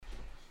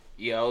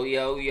Yo,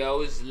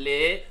 it's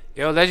lit.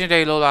 Yo,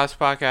 Legendary Low Loss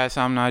Podcast,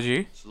 I'm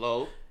Najee.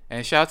 Slow.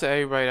 And shout out to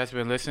everybody that's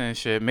been listening and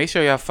shit. Make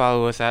sure y'all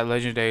follow us at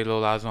Legendary Low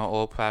Loss on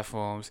all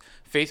platforms.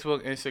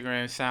 Facebook,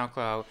 Instagram,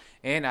 SoundCloud,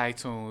 and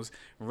iTunes.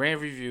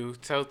 Rant review,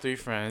 tell 3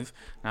 friends.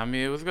 I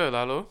mean, it was good,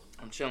 Lalo.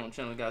 I'm chilling.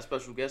 Got a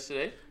special guest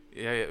today.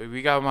 Yeah,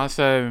 we got my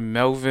son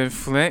Melvin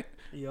Flint.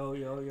 Yo.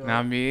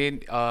 I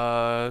mean,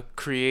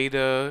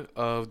 creator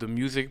of the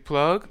Music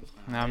Plug.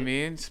 I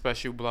mean,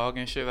 special blog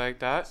and shit like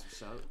that.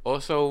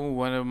 Also,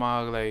 one of my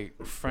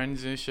like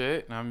friends and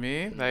shit. I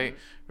mean, like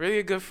really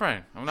a good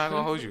friend. I'm not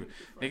gonna hold you.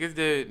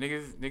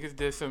 Niggas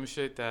did some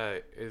shit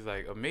that is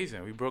like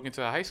amazing. We broke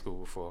into a high school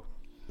before.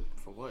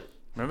 For what?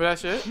 Remember that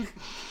shit?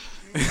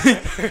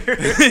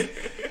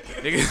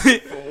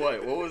 Niggas. For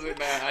what? What was it in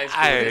that high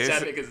school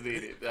that niggas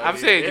needed? I'm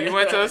saying, do you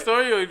want to tell a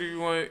story or do you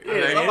want?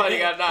 Yeah, somebody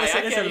got died.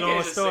 It's a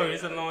long story.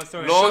 It's a long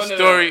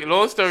story.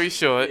 Long story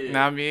short. Yeah.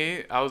 Now I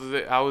mean, I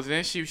was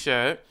in Sheepshed.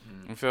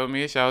 You feel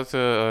me? Shout out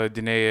to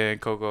Danae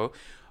and Coco.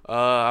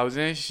 I was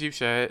in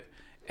Sheepshed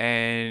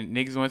and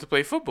niggas wanted to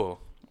play football.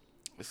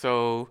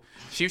 So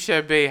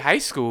Sheepshed Bay High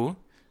School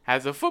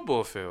has a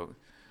football field.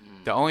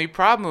 The only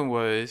problem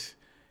was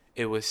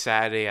it was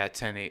Saturday at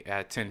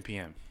 10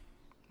 p.m.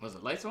 Was the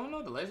lights on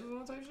though? The lights was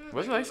on type shit?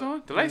 Was the lights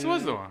on? The lights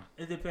was on.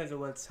 It depends on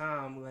what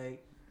time.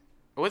 Like,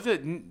 Was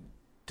it?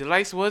 The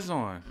lights was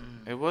on.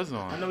 It was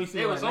on. I know we see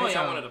It was on. Y'all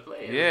nighttime. wanted to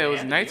play. Yeah, it was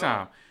had to be nighttime.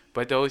 on.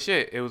 But those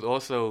shit, it was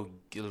also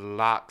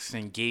locks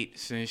and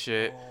gates and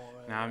shit. Oh, Know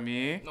what I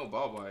mean? No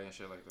barbed wire and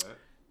shit like that.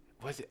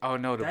 Was it? Oh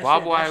no, the That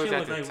barbed shit- wire that was shit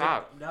at the like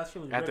top. that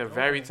shit was At the ripped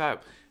very open.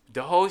 top.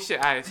 The whole shit.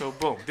 Alright, so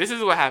boom. This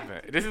is what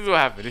happened.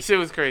 This shit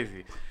was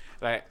crazy.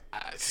 Like,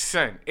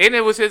 son, and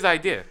it was his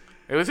idea.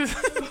 It was his.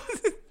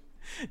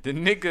 The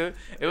nigga.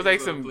 It was like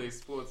some. Play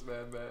sports,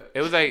 man.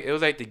 It was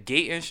like the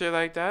gate and shit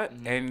like that.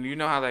 And you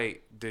know how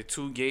like the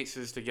 2 gates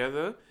is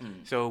together.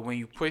 So when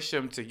you push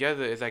them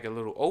together, it's like a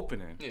little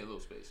opening. Yeah, a little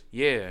space.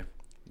 Yeah,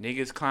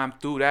 niggas climbed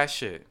through that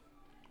shit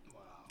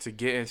Wow. to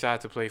get inside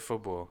to play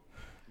football.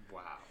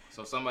 Wow.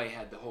 So somebody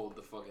had to hold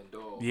the fucking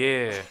door.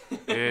 Yeah.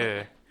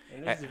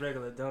 And this is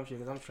regular dumb shit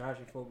because I'm trash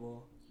at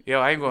football. Yo,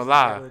 I ain't gonna This is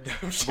lie. regular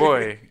dumb shit.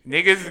 Boy,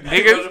 Niggas want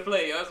niggas, to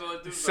play. Y'all just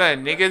want to do son,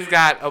 something. niggas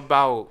got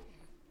about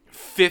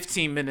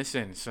 15 minutes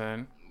in,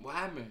 son. What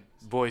happened?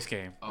 Boys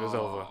came. It was Oh.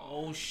 over.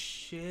 Oh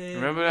shit.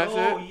 Remember that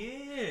Oh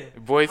shit? yeah.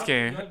 Boys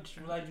came. I just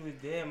realized you was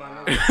there, my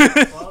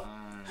nigga. Fuck.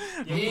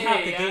 Yeah, we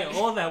have to get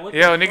all that. What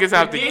Yo, the niggas fuck?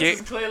 have The to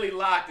gates get. is clearly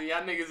locked, and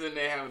y'all niggas in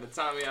there having the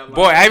time of y'all life.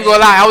 Boy, I ain't gonna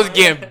lie. I was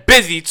getting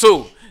busy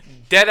too.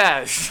 Dead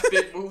ass.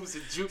 Big moves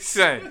and juke.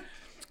 Son.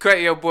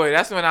 Crazy, yo, boy.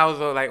 That's when I was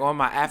like on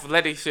my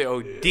athletic shit.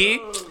 OD.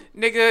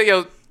 Nigga,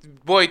 yo,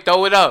 boy,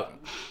 throw it up.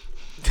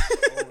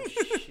 Oh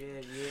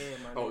shit, yeah,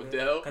 my nigga.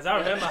 Odell? Cause I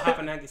remember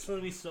hopping that. As soon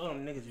as we saw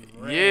them, niggas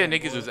was ran, Yeah,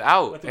 niggas boy. was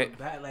out. Went through the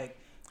back, like,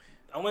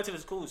 I went to the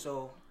school,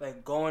 so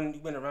like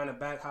went around the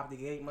back, hopped the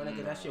gate, my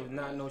nigga. That shit was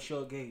not no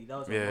short gate. That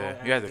was a long Yeah,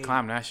 ass you had to gate.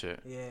 climb that shit.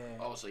 Yeah.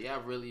 Oh, so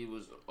y'all really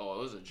was. Oh,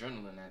 it was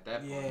adrenaline at that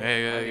point.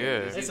 Yeah. Yeah.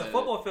 It's a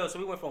football field, so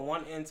we went from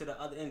one end to the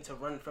other end to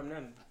run from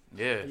them.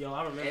 Yeah. Yo,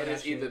 I remember And that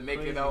it's shit. either make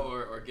Crazy. it out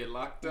or get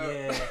locked up.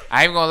 Yeah.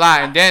 I ain't gonna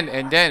lie, and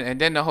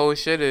then the whole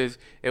shit is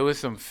it was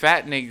some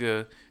fat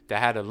nigga that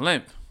had a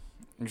limp.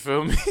 You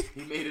feel me?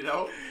 He made it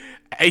out.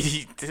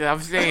 I'm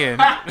saying,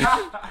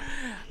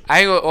 I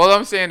ain't gonna, all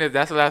I'm saying is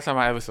that's the last time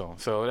I ever saw him.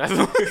 So that's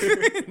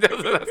that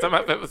was the last time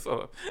I ever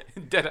saw him.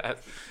 Dead ass.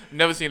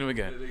 Never seen him The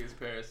again. niggas'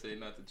 parents say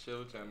not to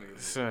chill, trying niggas.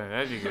 Son,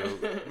 that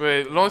nigga.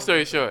 But long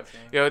story short,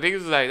 yo, niggas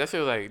was like that shit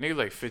was like niggas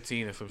like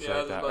 15 or some shit Yeah, I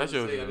like was that. about That to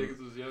shit say, was. niggas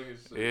was young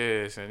as shit.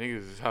 Yeah, son,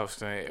 niggas was house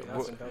son. Yeah,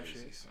 that's some dumb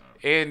shit.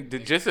 And the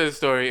gist of the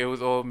story, it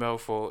was all Mel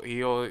fault.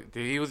 He was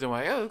in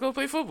like, yo, let's go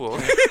play football.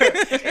 And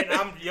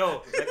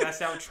like I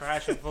said, I'm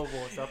trash at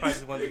football, so I probably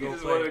just wanted to Niggas go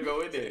just wanted to play.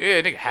 go in there.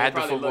 Yeah, nigga had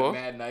They the probably football. look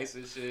mad nice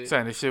and shit.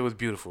 Son, the shit was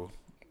beautiful.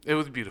 It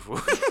was beautiful.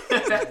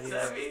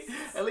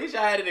 At least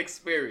y'all had an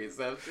experience.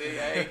 I'm saying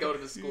I ain't go to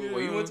the school.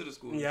 Well, you went to the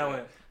school. Yeah, I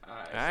went.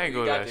 Alright, I ain't so go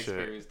you to got that the shit.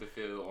 experience to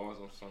feel on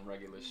some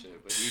regular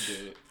shit, but he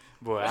did.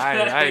 Boy,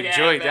 I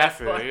enjoyed that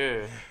for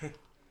yeah.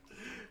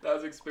 That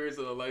was experience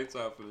of a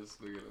lifetime for this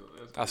nigga.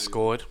 That's I crazy.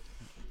 scored.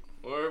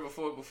 Or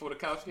before the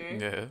couch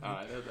game. Yeah.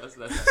 Alright, that's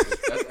epic.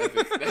 That's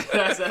epic.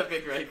 That's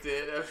epic right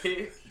there. I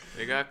mean,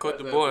 They got caught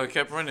the That's ball and epic.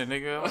 kept running,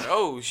 nigga. I'm like,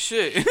 oh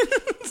shit.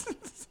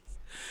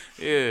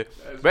 Yeah.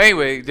 But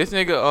anyway, this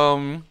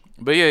nigga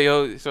but yeah,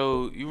 yo,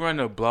 so you run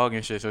a blog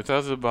and shit. So tell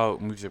us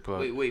about Music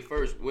Plug. wait.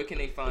 First, where can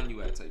they find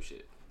you at? Type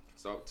shit.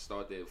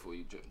 Start there before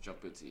you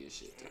jump into your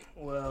shit.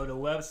 Well, the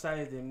website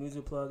is the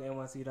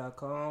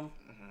musicplugnyc.com.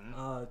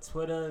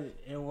 Twitter,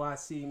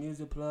 NYC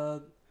Music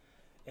Plug.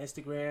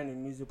 Instagram, the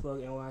Music Plug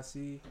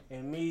NYC.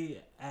 And me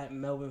at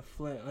Melvin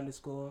Flint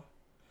 _.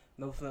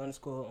 Melvin Flint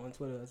 _ on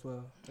Twitter as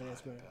well. And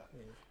Instagram.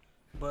 Yeah.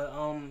 But,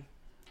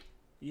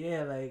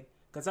 yeah, like,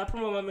 because I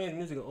promote my man's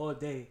music all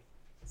day.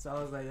 So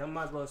I was like, I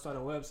might as well start a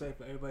website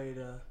for everybody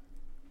to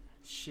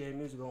share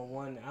music on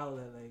one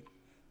outlet. Like,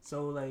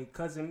 so, like,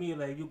 cousin me,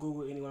 like, you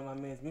Google any one of my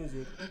man's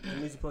music, the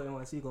Music Plug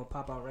NYC gonna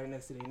pop out right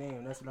next to their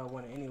name. That's what I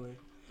wanted anyway.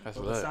 That's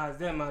But lit. besides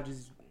them,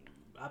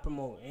 I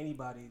promote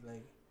anybody.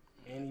 Like,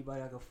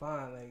 anybody I can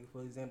find. Like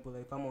for example,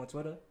 like if I'm on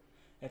Twitter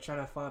and trying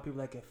to find people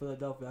like in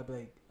Philadelphia, I be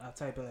like I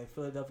type in like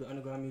Philadelphia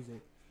underground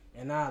music,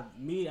 and I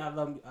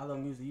love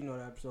music, you know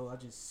that. So I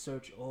just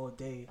search all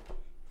day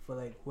for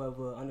like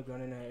whoever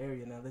underground in that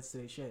area, and I listen to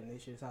their shit, and their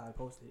shit's how I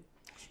post it.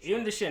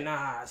 Even the shit not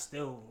hot, I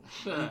still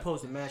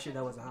reposted mad shit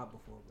that wasn't hot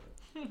before.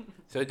 But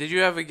So did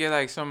you ever get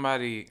like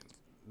somebody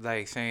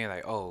like saying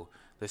like, oh,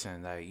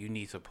 listen, like you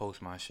need to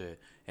post my shit,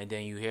 and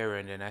then you hear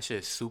it and then that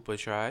shit's super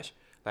trash?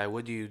 Like,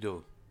 what do you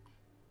do?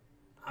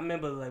 I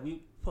remember like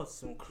we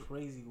posted some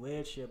crazy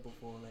weird shit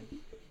before. Like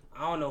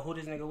I don't know who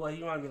this nigga was.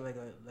 He reminded me like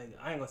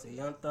I ain't gonna say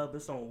Young Thug,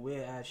 but some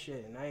weird ass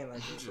shit, and I ain't like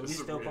it. So we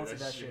still posted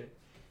that shit.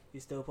 He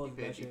still posted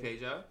that shit. You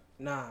paid y'all?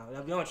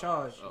 Nah, we don't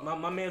charge. Oh.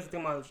 My man's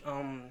thinking about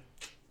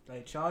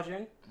like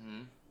charging,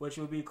 which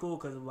would be cool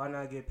because why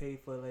not get paid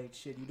for like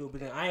shit you do?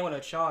 But then I ain't want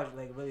to charge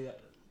like really.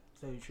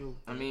 Tell you the truth.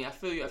 I mean, I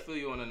feel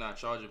you on the not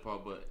charging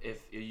part, but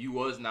if you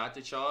was not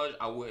to charge,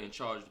 I wouldn't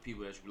charge the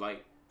people that you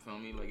like. Feel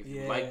me? Like if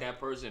you like that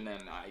person, then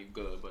you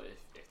good. But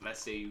if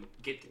let's say you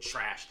get the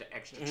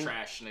extra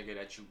trash nigga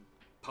that you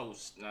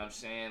post, you know what I'm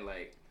saying?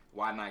 Like,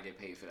 why not get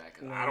paid for that?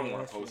 Because I don't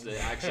want to post it.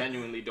 I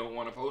genuinely don't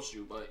want to post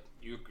you, but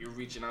you're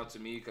reaching out to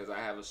me because I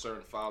have a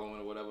certain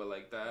following or whatever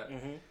like that,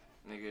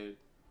 nigga.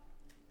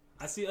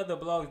 I see other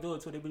blogs do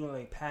it too. They be doing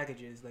like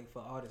packages like for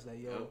artists, like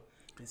yo.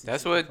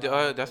 That's what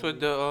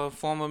the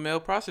former male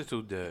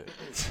prostitute did.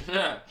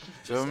 Yeah.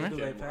 Feel me?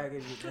 Like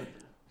packages.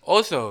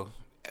 Also,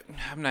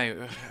 I'm not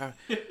even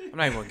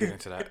gonna get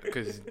into that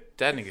because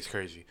that nigga's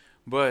crazy.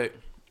 But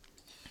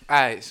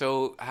alright,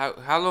 so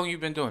how long you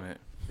been doing it?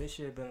 This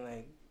shit been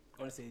like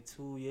I want to say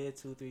 2 years,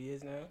 3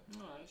 years now.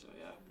 Alright, so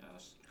yeah,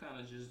 it's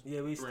kind of just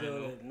we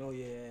still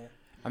like,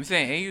 I'm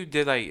saying,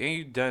 ain't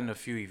you done a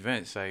few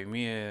events? Like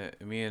me and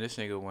this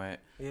nigga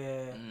went. Yeah.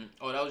 Mm-hmm.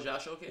 Oh, that was y'all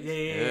showcase.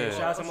 Yeah.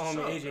 Shout out to my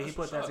homie AJ. He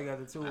put that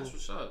together too. That's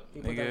what's up. He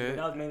put that together.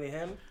 That was mainly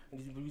him.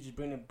 We just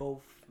bring in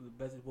both the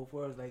best of both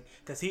worlds. Like,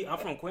 cause I'm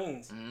from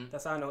Queens.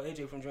 That's how I know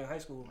AJ from during high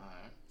school.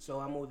 Right. So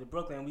I moved to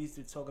Brooklyn. We used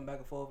to talking back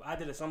and forth. I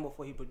did a song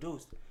before he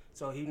produced.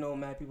 So he know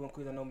mad people in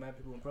Queens. I know mad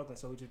people in Brooklyn.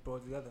 So we just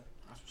brought it together.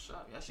 That's what's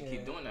up. Y'all should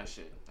keep doing that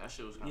shit. That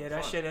shit was kind of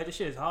fun. That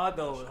shit is hard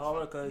though. It's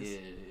hard because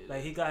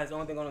like he got his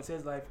own thing on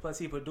his life. Plus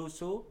he produced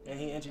too, and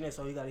he engineered.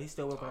 So he's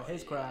still working on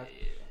his craft.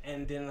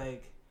 And then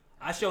like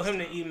I show him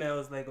the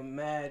emails, like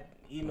mad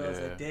emails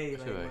a day.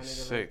 Like, my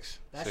nigga,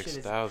 that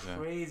shit is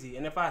crazy.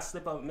 And if I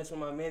slip up miss with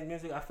my man's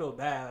music, I feel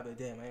bad. But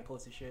damn, I ain't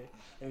post this shit.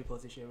 Let me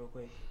post this shit real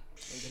quick.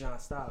 And then I'll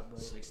stop.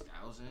 But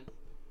 6,000.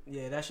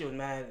 Yeah, that shit was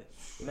mad.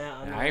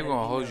 I ain't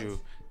gonna hold you.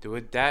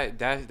 With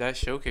that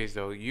showcase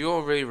though, you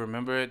don't really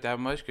remember it that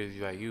much because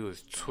you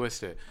was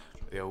twisted.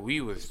 Yo, we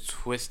was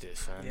twisted,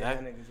 son.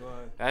 Yeah,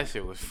 that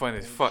shit was fun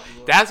as fuck.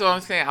 That's what I'm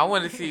saying. I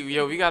want to see.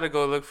 Yo, we gotta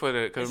go look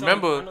for cause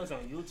remember. I know it's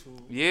on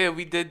YouTube. Yeah,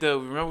 we did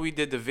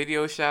the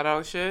video shout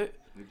out shit.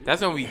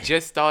 That's when we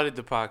just started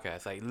the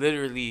podcast. Like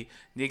literally,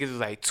 niggas was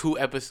like 2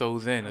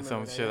 episodes in or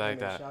some shit like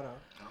that.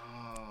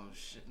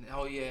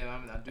 Oh yeah,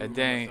 I do. And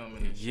then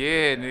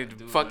and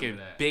the fucking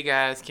big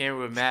ass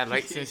camera with mad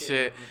lights and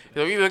shit.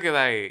 So we looking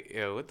like,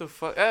 yo, what the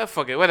fuck?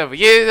 Fuck it, whatever.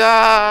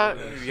 Yeah,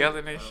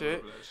 yelling and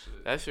shit.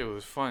 That shit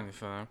was fun,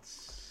 son.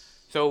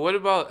 So what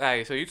about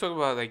so you talk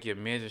about like your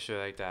mans and shit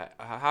like that.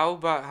 How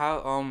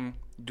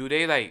do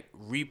they like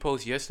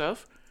repost your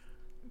stuff?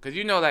 Cause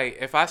you know like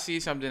if I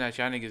see something that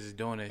y'all niggas is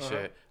doing and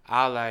shit,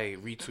 I'll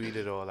like retweet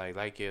it or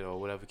like it or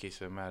whatever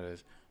case it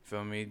matters.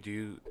 Feel me?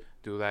 Do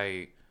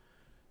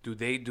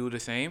they do the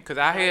same? Cause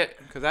I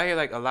hear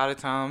like a lot of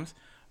times,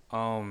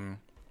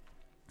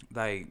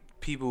 like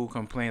people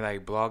complain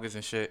like bloggers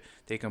and shit.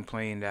 They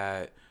complain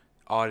that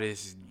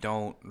artists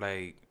don't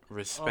like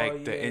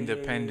respect the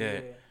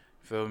independent.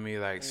 Feel me?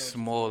 Like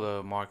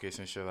smaller markets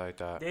and shit like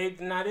that. They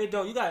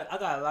don't. I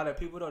got a lot of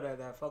people though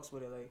that fucks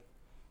with it. Like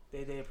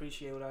they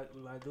appreciate what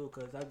I do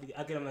because I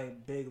get them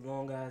like big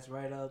long ass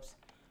write ups.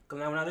 Cause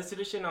when I listen to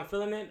this shit and I'm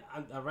feeling it,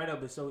 a write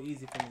up is so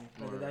easy for me.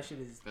 Like that shit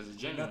is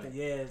nothing.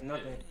 Yeah, it's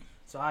nothing. Yeah.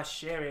 So I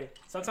share it.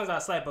 Sometimes I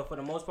slight, but for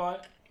the most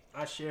part,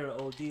 I share it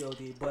OD.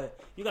 But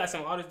you got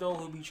some artists though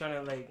who be trying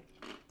to like,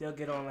 they'll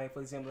get on like,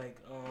 for example, like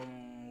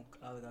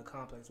a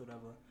Complex, whatever.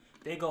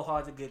 They go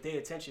hard to get their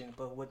attention,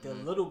 but with the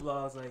little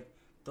blogs, like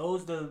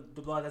those the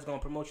blogs that's gonna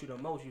promote you the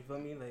most. You feel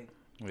me? Like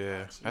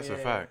yeah, that's a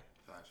fact.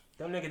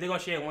 Them niggas they gonna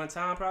share it one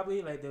time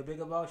probably. Like the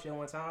bigger blogs share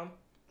one time.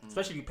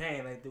 Especially if you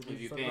paying, like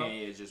if you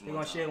paying, it's just they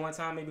gonna share one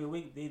time, maybe a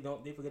week. They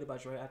forget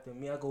about you right after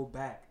me. I go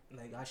back,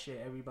 like I share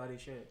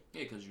everybody's shit.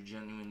 Yeah, cause you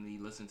genuinely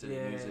listen to the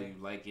music,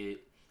 you like it. You know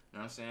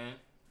what I'm saying?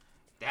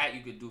 That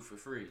you could do for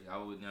free.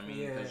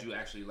 Because you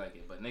actually like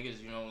it. But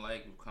niggas you don't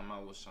like, you come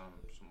out with some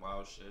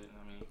wild shit.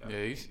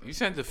 You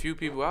sent a few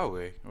people our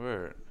way.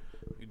 Word.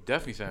 You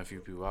definitely sent a few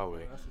people our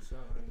way. That's what's up,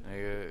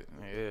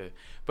 yeah.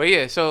 But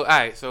yeah, so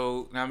alright,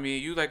 so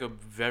you like a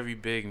very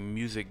big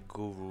music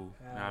guru. You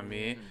know what I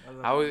mean?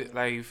 I was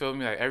like, you feel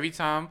me? Like every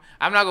time,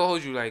 I'm not gonna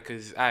hold you like,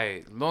 cause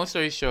long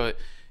story short,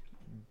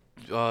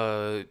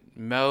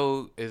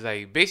 Mel is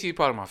like basically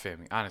part of my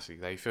family, honestly.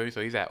 Like, you feel me?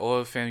 So he's at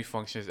all family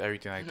functions,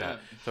 everything like that.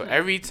 So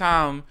every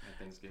time,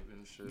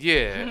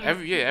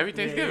 every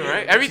Thanksgiving,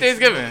 right? Every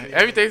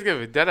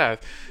Thanksgiving, dead ass.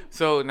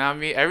 So now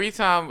every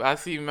time I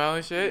see Mel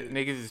and shit,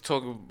 niggas is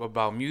talking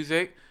about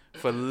music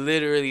for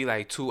literally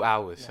like 2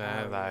 hours,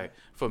 man. Like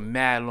for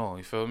mad long.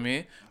 You feel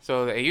me?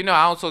 So I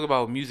don't talk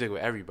about music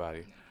with everybody.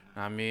 Know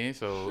what I mean,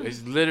 so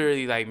it's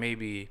literally like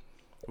maybe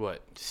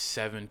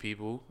 7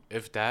 people,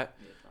 if that.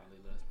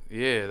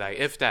 Yeah, like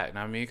if that.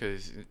 Know what I mean,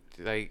 because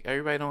like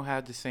everybody don't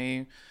have the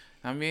same.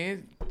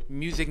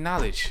 Music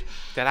knowledge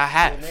that I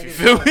have. You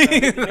feel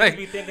me? Like,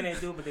 be thinking they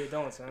do, but they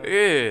don't, son.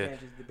 Yeah.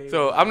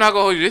 So I'm not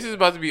gonna hold you. This is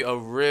about to be a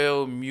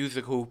real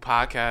musical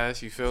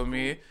podcast. You feel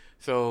me?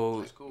 So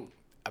that's cool.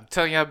 I'm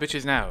telling y'all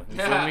bitches now. You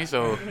feel me?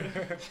 So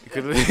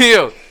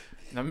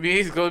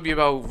it's gonna be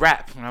about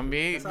rap. You know what I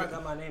mean? That's how I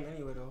got my name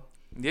anyway, though.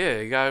 Yeah,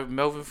 you got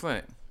Melvin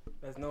Flint.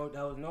 That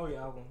was Nori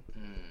album.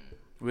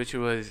 Which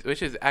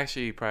is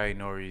actually probably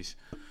Nori's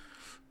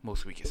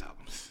most weakest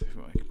albums. If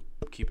you want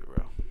to keep it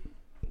real.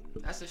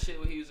 That's the shit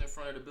where he was in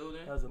front of the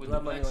building with the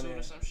Blood black Money suit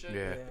or some shit.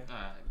 Yeah.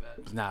 Alright,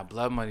 bet. Nah,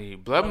 Blood Money.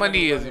 Blood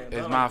Money is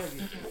my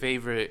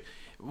favorite.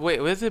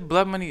 Wait, was it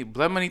Blood Money?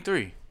 Blood Money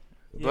 3.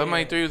 Blood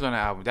Money 3 was on the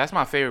album. That's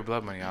my favorite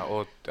Blood Money out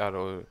of the 3.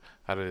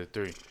 I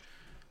wasn't a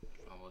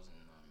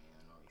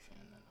Nori fan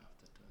enough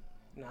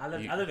to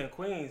do. I live in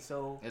Queens,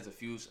 so There's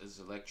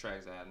select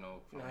tracks that I know.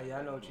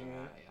 I know what you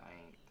mean.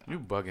 You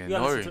bugging, you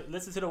Nori.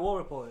 Listen to the War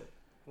Report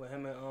with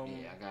him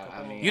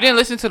and You didn't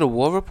listen to the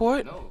War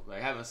Report? No, I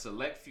have a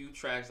select few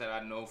tracks that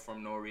I know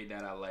from Nori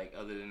that I like.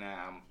 Other than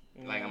that,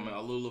 I'm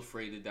a little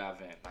afraid to dive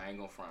in. I ain't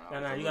gonna front.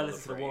 No, you gotta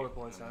listen to the War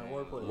Report, son. War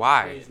Report.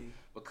 Why? Crazy.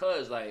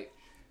 Because like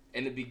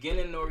in the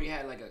beginning, Nori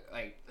had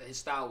his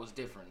style was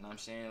different. You know what I'm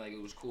saying, like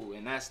it was cool,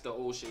 and that's the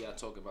old shit I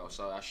talk about.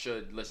 So I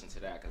should listen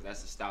to that because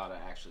that's the style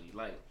that I actually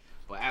like.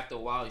 But after a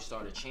while, he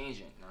started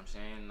changing. You know what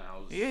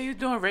I'm saying? Yeah, you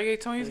doing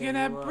reggaeton? He's getting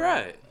that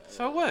bread.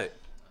 So what?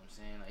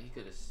 Like he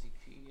could have,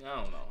 I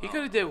don't know. He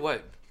could have did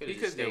what? He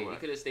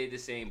could have stayed the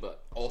same,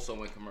 but also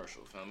went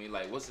commercial. Feel me?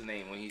 Like what's the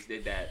name when he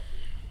did that?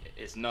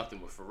 It's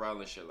nothing with Pharrell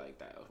and shit like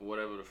that.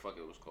 Whatever the fuck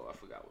it was called, I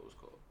forgot what it was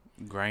called.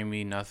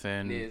 Grimy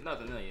nothing. Yeah, it's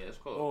nothing. Yeah, it's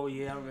called. Oh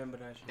yeah, I remember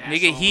that shit.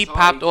 Nigga, he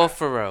popped off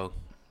Pharrell.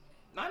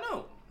 I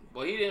know.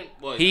 Well, he didn't.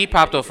 Well, he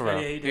popped off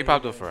Pharrell. Yeah, he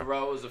popped off Pharrell.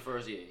 Pharrell was the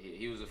first. Yeah,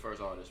 he was the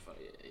first artist.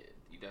 Yeah,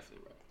 you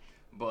definitely right.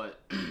 But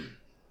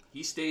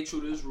he stayed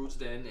true to his roots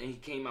then, and he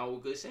came out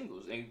with good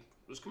singles and.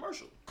 Was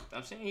commercial.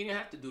 I'm saying he didn't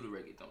have to do the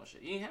reggaeton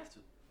shit. He didn't have to.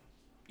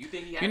 You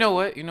think he had to?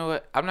 You know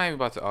what? I'm not even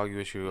about to argue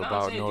with you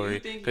about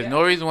Nori because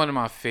Nori's one of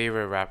my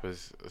favorite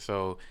rappers.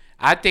 So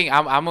I think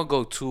I'm gonna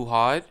go too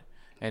hard,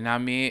 and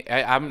I'm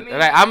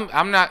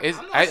not.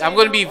 I'm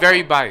gonna be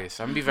very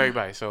biased. I'm gonna be very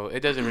biased. So it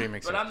doesn't really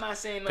make sense. But I'm not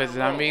saying because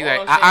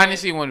I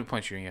honestly want to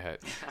punch you in your head.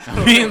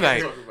 I mean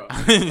like.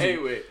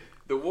 Anyway,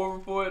 the War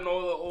Report and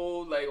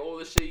all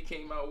the shit he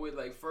came out with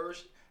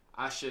first.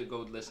 I should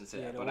go listen to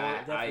that, but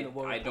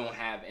I don't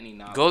have any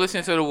knowledge. Go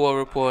listen to the War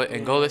Report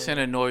and go listen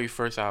to Nori's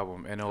first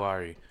album,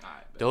 N.O.R.E.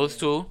 Those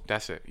two,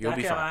 that's it. You'll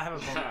be fine.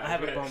 I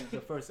haven't bumped the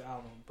first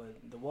album, but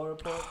the War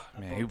Report.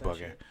 Man, you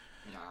bugging.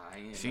 Nah, I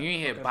ain't. So you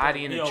ain't hit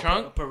Body in the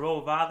Trunk?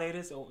 Parole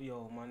Violators? Oh,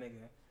 yo, my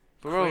nigga.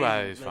 Parole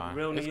Violators is fine.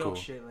 Real New York cool.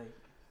 shit,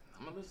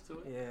 I'm gonna listen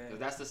to it. Yeah. Cause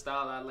that's the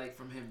style I like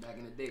from him back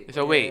in the day.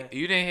 So wait,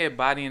 you didn't hear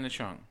Body in the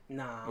Trunk?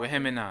 Nah. With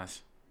him and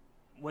Nas?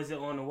 Was it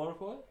on the War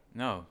Report?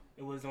 No.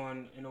 It was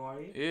on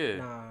N.O.R.E.? Yeah.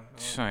 Nah.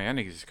 Son, y'all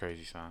niggas is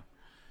crazy, son.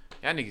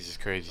 Y'all niggas is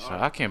crazy, son.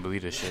 I can't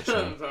believe this shit,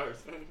 son.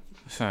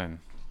 Son.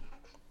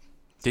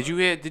 Did you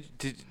hear?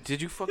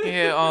 Did you fucking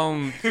hear?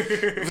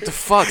 What the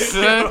fuck,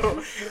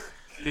 son?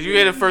 Did you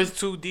hear the first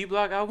 2 D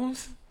Block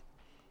albums?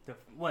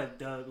 We on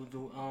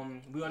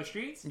the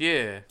streets?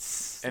 Yeah.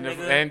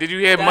 And did you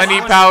hear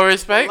Money, Power,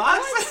 Respect?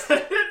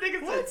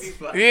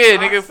 Yeah,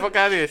 nigga, fuck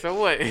out of here. So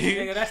what?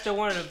 Nigga, that's still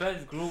one of the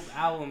best group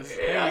albums.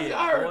 Period.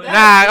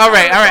 Nah, all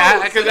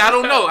right. Because I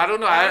don't know.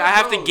 I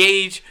have to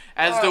gauge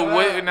as to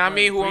what. I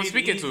mean, who I'm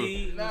speaking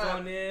to.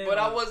 But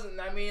I wasn't.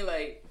 I mean,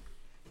 like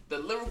the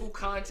lyrical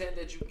content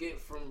that you get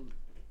from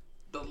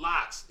the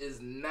Locks is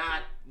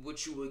not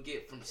what you would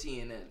get from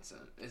CNN,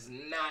 son. It's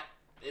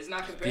not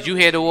comparable. Did you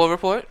hear the War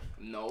Report?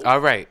 No. All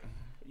right.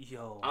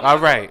 Yo. All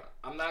right.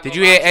 I'm not. Did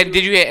you hear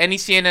any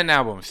CNN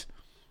albums?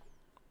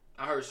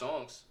 I heard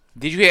songs.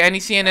 Did you hear any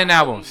CNN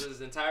albums?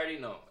 Its entirety,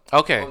 no.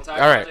 Okay. All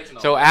right. No.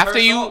 So after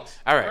you, songs.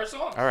 all right. Heard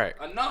songs. All right.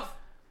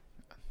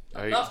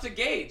 Enough to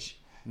gauge.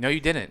 No, you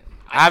didn't.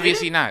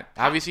 Obviously not.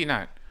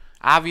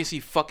 Obviously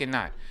fucking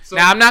not. So,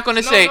 now I'm not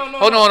gonna say. No.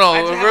 Hold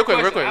on. Real quick.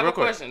 I have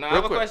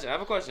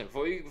a question.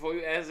 Before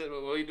you answer,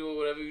 before you do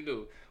whatever you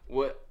do.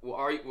 What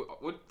are you?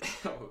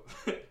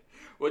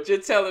 What you're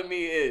telling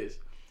me is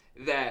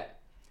that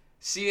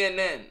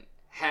CNN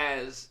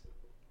has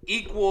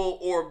equal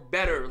or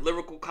better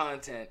lyrical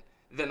content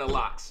than the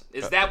Locks.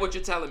 Is that what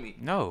you're telling me?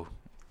 No.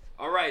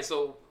 All right,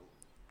 so.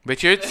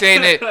 But you're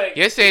saying that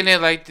you're saying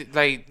that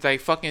like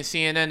fucking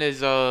CNN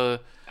is I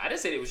didn't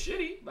say they was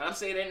shitty, but I'm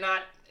saying they're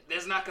not.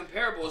 There's not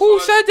comparable. Who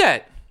said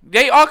that?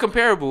 They are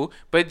comparable,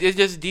 but it's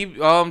just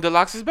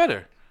Deluxe is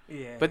better.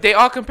 Yeah. But they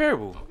are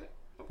comparable. Okay.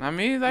 I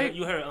mean, like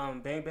you heard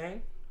Bang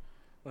Bang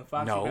when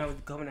Foxy Brown was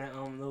coming at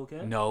Lil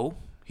Kim. no,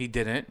 he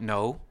didn't.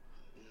 No,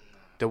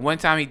 the one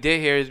time he did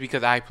hear is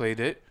because I played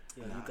it.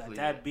 Yeah, you got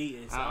that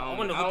beat. I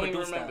don't even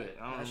remember it.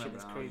 That shit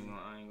is crazy.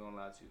 I ain't gonna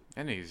lie to you.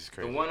 That nigga's is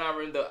crazy. The one I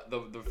remember,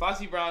 the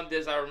Foxy Brown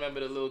diss I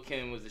remember the Lil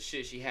Kim was the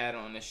shit she had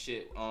on the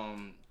shit,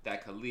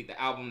 that the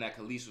album that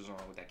Khalees was on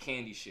with that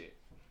Candy shit.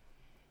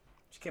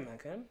 She came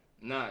at Kim?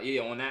 Nah,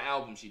 yeah, on that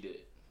album she did.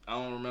 I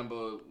don't remember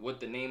what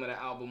the name of the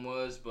album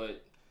was,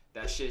 but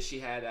that shit she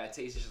had that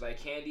tasted just like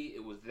candy.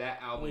 It was that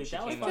album. Wait, she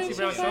that was came Foxy out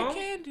Brown's with. song?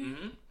 Candy.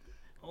 Mm-hmm.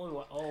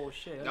 Oh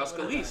shit. That was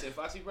Khalees and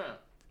Foxy Brown.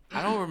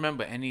 I don't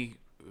remember any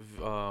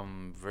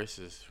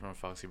verses from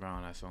Foxy Brown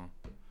on that song.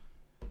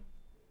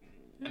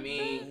 I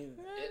mean,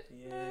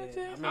 yeah.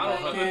 I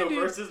don't remember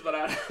the verses, but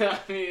I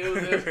mean, it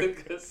was a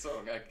good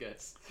song, I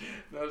guess. You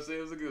know what I'm saying?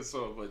 It was a good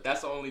song, but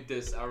that's the only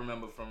diss I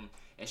remember from.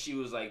 And she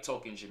was like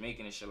talking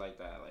Jamaican and shit like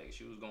that. Like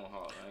she was going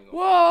hard. I ain't gonna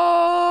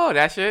Whoa,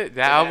 that shit,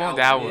 that album was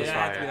yeah,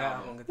 fire. that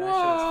album, 'cause that shit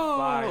Whoa, was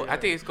fire. I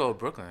think it's called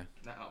Brooklyn.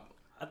 that album.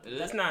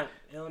 That's not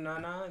Il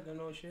Nana, you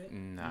know shit.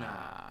 Nah.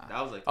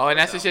 That was like. Oh, and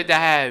that's the first shit that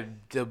had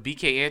the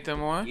BK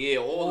anthem on. Yeah,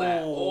 all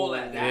that.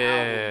 That album.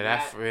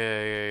 Yeah.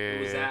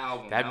 It was that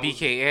album. That was- BK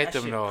That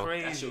anthem shit though.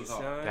 crazy, That shit was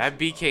hard. son. That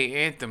BK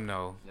anthem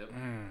though. Yep.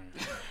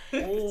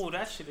 Oh,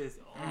 that shit is.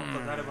 Oh, I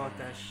forgot about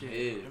that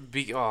shit.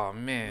 Yeah. Oh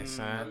man, I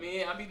son.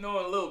 mean, I be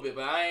knowing a little bit,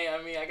 but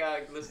I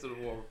gotta listen to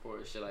the War Report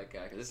and shit like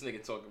that. Cause this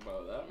nigga talking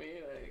about,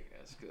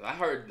 that's good.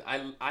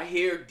 I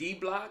hear D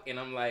Block and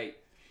I'm like,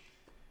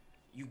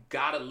 you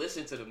gotta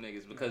listen to them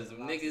niggas because them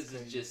niggas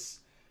is just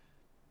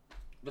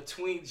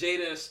between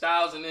Jada and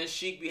Styles, and then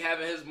Sheek be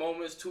having his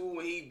moments too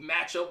when he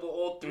match up with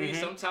all 3.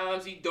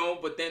 Sometimes he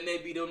don't, but then they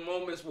be the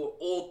moments where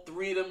all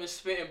 3 of them is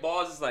spitting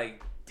bars. It's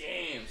like,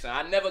 damn, son.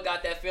 I never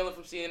got that feeling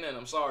from CNN.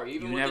 I'm sorry.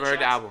 Even You with never the heard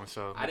the tracks, album,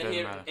 so I it didn't doesn't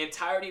hear matter.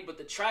 entirety, but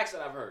the tracks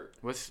that I've heard.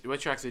 What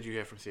tracks did you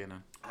hear from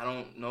CNN? I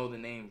don't know the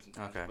names,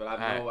 Okay. but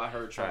I know I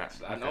heard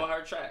tracks. Alright. I know I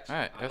heard tracks. All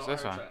right, I know that's I heard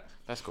fine. tracks.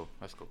 That's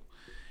cool.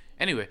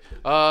 Anyway,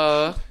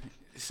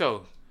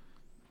 so,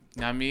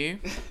 I mean,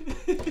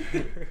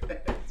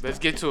 let's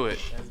get to it.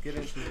 Let's get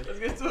into it. Let's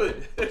get to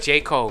it.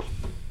 J. Cole.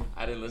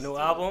 I didn't listen New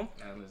to album?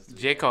 it. I didn't listen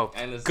to J. it. Cole. I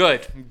didn't listen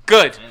Good. to it. Good.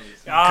 I didn't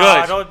listen to it.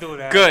 Ah, Good. don't do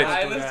that. Good.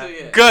 I Don't didn't do listen that. to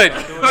it yet. Good.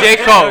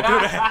 J. Cole. Don't do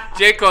that.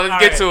 J. Cole,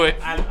 let's get to it.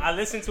 I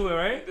listened to it,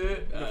 right?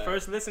 Dude, The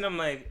first listen, I'm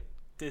like,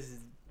 this is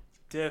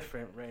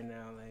different right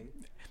now. Like,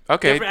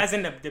 Okay. different as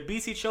in the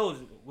beats he chose,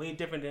 way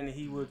different than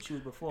he would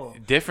choose before.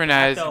 Different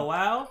as. After a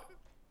while,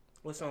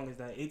 what song is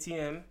that?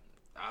 ATM,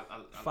 I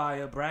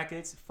fire.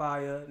 Brackets,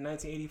 fire.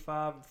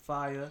 1985,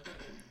 fire.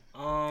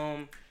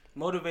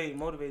 Motivate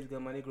is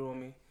good. My nigga on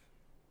me.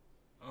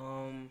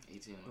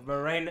 18. But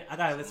right now, I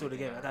gotta listen to it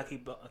again. I gotta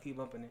keep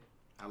bumping it.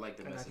 I like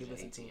the I message keep of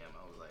listening to ATM. it.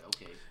 I was like,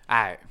 okay,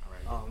 Alright.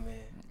 all right. Oh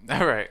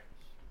man. Alright.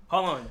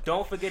 Hold on.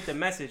 Don't forget the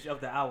message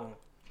of the album.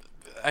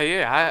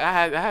 Yeah,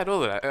 I had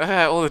all of that. I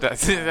had all of that.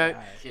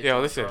 Kids Yo,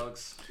 on listen.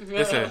 drugs.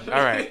 Listen.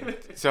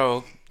 Alright.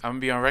 So, I'm gonna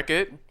be on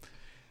record.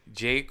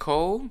 J.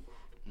 Cole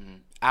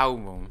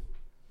album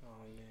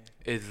Oh man.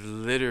 is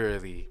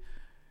literally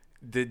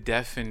the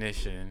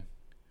definition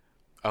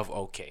of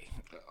okay.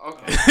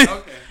 Okay.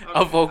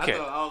 Of okay. I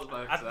thought I was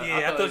about to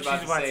say, I thought you she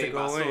was about to say go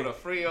Basura in.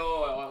 Frio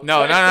or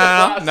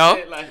No.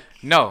 shit like-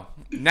 No.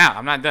 Now,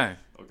 I'm not done.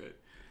 Okay.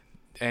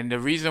 And the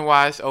reason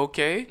why it's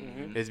okay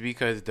is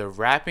because the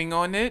rapping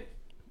on it,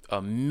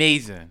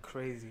 amazing.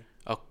 Crazy.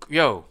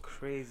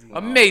 Crazy.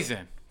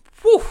 Amazing.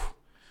 Whew.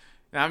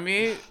 I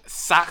mean,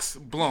 socks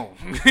blown.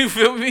 You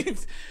feel me?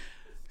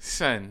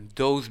 Son,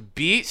 those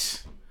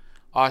beats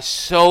are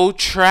so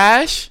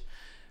trash.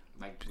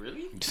 Like,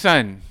 really?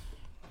 Son,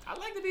 I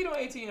like the beat on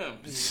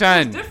ATM.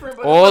 son, It's different,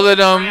 but it all wasn't of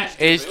them trash,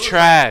 is it was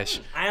trash.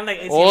 I ain't like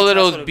ATM All of until I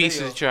saw those the beats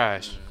video. is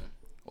trash.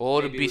 All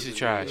the Maybe it beats was is the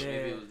trash. video.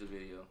 Maybe it was the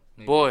video.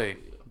 Maybe Boy, it was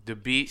the video. the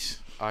beats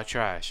are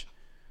trash.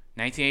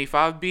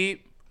 1985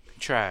 beat,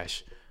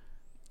 trash.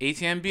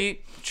 ATM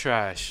beat,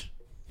 trash.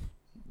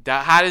 The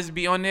hottest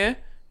beat on there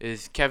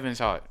is Kevin's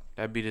Heart.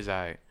 That beat is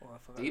alright. Oh, I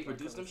forgot Did he about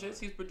produce them that. shits?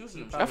 He's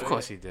producing them shits. Of right?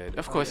 course he did.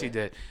 Of course he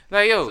did.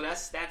 Like, yo. So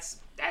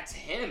that's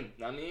him.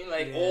 I mean,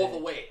 like Yeah. all the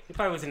way. He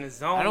probably was in the I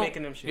zone don't-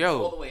 making them shit.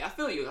 yo. All the way. I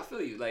feel you.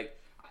 Like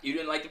you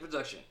didn't like the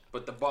production,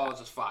 but the bars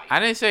was fire. I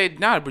didn't say,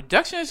 nah, the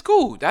production is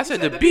cool. I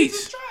said the is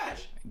beats.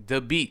 trash. The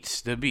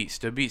beats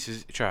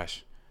is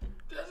trash.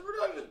 That's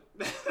production.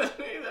 I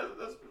mean,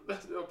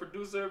 that's a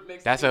producer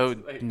makes. That's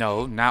beats, like-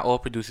 no, not all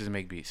producers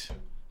make beats.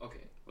 Okay,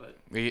 but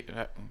We-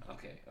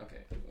 okay,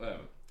 whatever.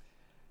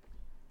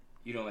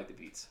 You don't like the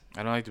beats.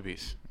 I don't like the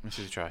beats. This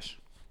is trash.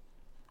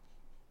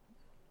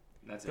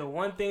 That's The it.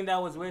 one thing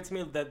that was weird to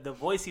me, that the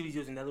voice he was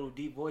using, that little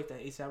deep voice that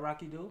A$AP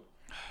Rocky do.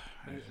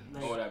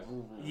 Like, Oh, that.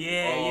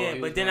 yeah, Oh, yeah. he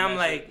But was then doing I'm that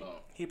like, shit? No.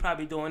 he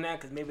probably doing that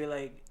because maybe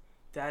like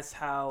that's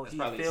how That's he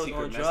probably the feels secret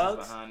on message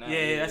drugs. behind that, Yeah,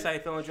 yeah. that's how he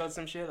feels on drugs.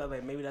 Some shit.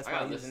 Like maybe that's I why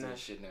gotta he's listen using to that.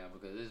 this shit now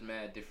because there's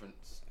mad different.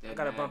 I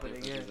gotta bump it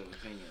again. Of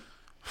opinion.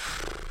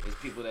 There's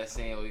people that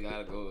saying,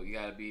 "Oh, you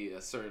gotta be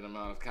a certain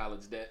amount of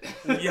college debt."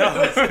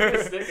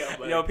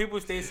 Yo, people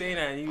stay saying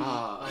that. And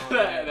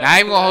I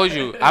ain't gonna hold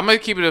you. I'm gonna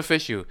keep it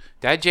official.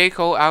 That J.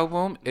 Cole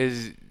album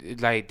is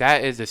like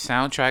that is the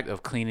soundtrack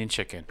of cleaning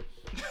chicken.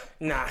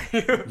 Nah.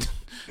 That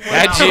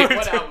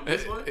what album?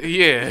 This one?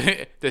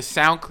 Yeah, the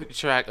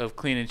soundtrack of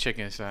cleaning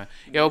chicken, son.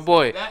 Yo,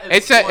 boy,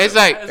 it's like this.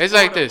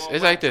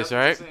 It's like this,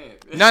 right?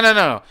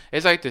 No.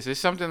 It's like this. It's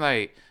something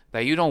like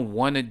you don't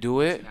want to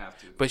do it,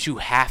 but you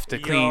have to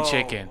clean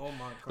chicken. Oh my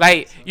God,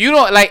 like you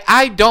don't like.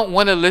 I don't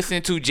want to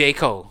listen to J.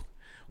 Cole,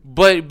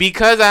 but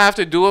because I have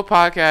to do a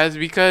podcast,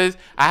 because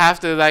I have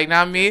to like,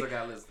 not me.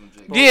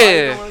 Why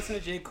you don't listen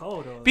to J.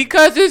 Cole though?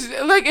 Because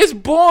it's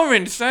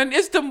boring, son.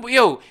 It's the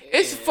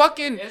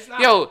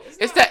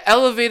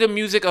elevator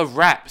music of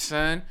rap,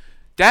 son.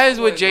 That is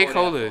what J.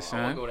 Cole is, son.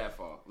 I won't go that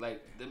far.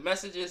 Like the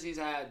messages he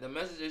got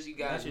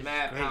is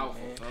mad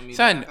powerful. I mean,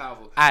 son, mad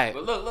powerful.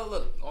 But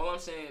look. All I'm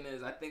saying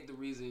is, I think the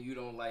reason you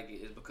don't like it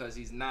is because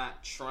he's not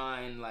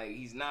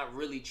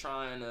really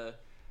trying to.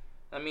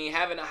 I mean,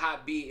 having a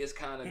hot beat is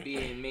kind of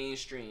being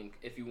mainstream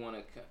if you want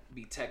to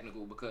be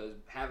technical, because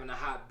having a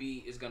hot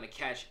beat is going to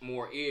catch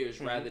more ears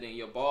rather than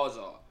your bars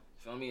are.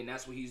 Feel me? And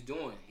that's what he's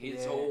doing.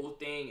 His whole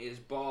thing is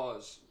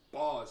bars.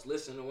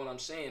 Listen to what I'm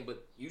saying,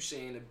 but you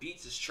saying the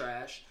beats is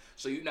trash,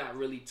 so you're not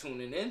really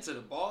tuning into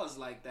the bars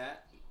like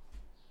that.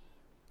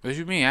 What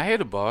you mean? I hear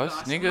the bars,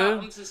 nigga.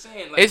 I'm just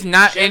saying, like, it's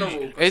not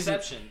general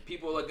perception.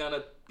 People are going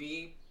to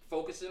be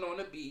focusing on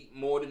the beat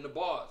more than the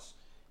bars.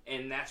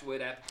 And that's where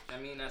that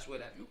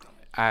view comes.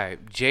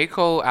 Alright, J.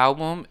 Cole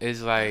album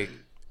is like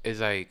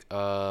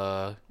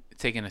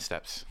taking the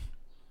steps.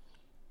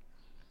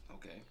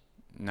 Okay.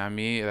 Not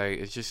me, like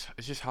it's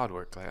just hard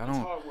work. Like I don't.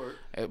 It's hard work.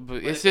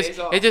 But it's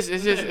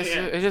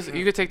just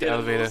you could take the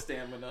elevator.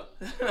 Stamina.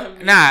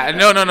 Nah,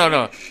 no.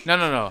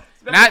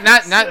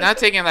 Not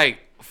taking like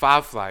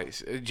 5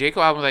 flights. J.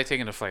 Cole album is like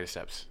taking a flight of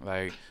steps.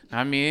 Like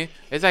I mean,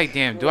 it's like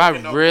damn. Do I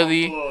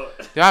really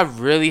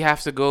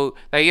have to go?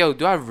 Like yo,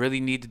 do I really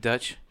need the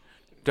Dutch?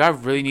 Do I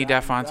really need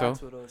that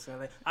Fonto?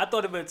 Like, I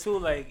thought of it too.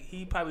 Like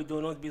he probably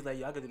doing those beats. Like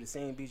yo, I could do the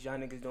same beats y'all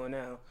niggas doing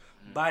now.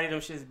 Body them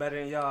shits better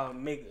than y'all.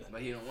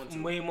 But he don't want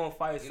to. Way more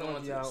fire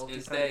songs y'all.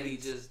 Instead, he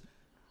just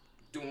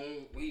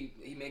doing.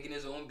 He making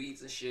his own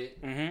beats and shit.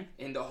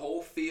 And the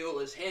whole feel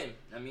is him.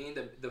 I mean,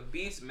 the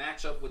beats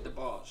match up with the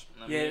bars.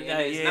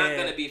 It's not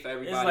gonna be for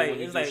everybody when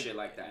you do shit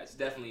like that. It's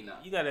definitely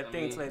not. You gotta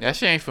think like that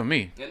shit ain't for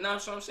me. Yeah, no,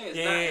 that's what I'm saying.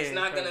 It's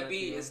not gonna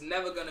be. It's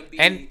never gonna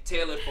be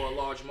tailored for a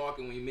large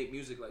market when you make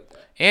music like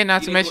that. And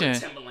not to mention, I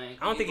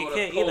don't think it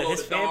can either.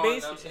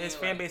 His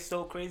fan base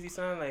so crazy,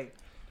 son. Like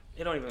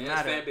it don't even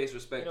matter. His fan base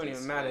respect. It don't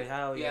even matter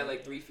how he had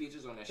like 3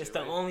 features on that shit. It's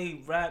the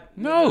only rap.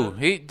 No,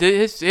 he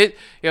did it.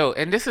 Yo,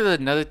 and this is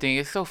another thing.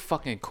 It's so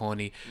fucking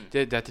corny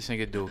that this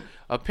nigga do.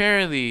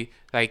 Apparently,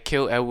 like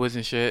Kill Edwards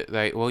and shit.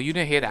 Like, well, you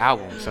didn't hear the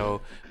album,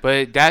 so.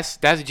 But that's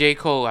J.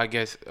 Cole, I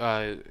guess.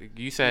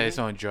 You said it's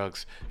on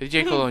drugs. It's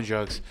J. Cole on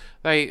drugs.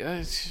 Like,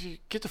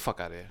 get the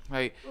fuck out of here.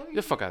 Like, get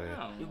the fuck out of here.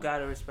 You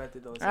gotta respect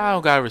it though. I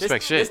don't gotta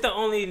respect shit. It's the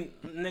only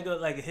nigga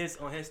like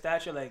on his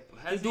stature. Like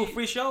he do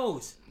free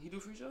shows. He do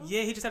free shows?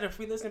 Yeah, he just had a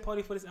free listening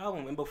party for this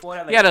album, and before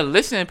that, like, he had a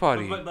listening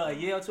party. But a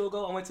year or 2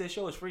 ago, I went to his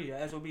show. It's free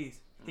at SOBs. He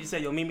just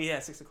said, "Yo, meet me here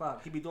at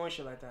 6:00." He be doing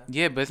shit like that.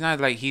 Yeah, but it's not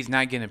like he's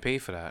not getting paid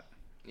for that.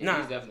 Yeah,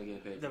 he's definitely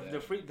getting paid for that. The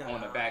free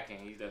on the back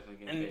end, he's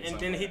definitely getting paid. And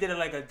then he did it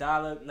like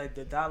 $1, like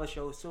the dollar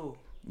shows too.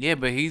 Yeah,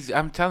 but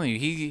I'm telling you,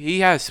 he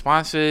has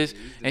sponsors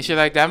and shit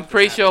like that. I'm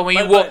pretty sure when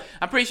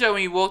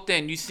you walked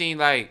in, you seen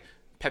like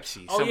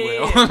Pepsi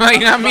somewhere. Yeah. Like,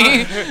 you know what I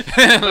mean?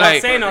 Like,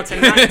 I'm saying though,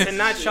 to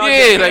not charge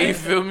your fans, like, you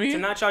feel me? To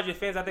not charge your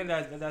fans, I think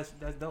that's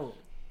dope.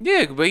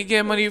 Yeah, but he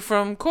get money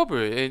from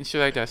corporate and shit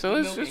like that, so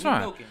it's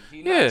fine.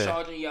 He's not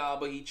charging y'all,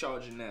 but he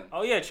charging them.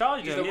 Oh yeah,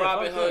 charging them. He's the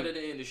Robin Hood of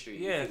the industry.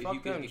 Yeah, if you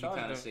them.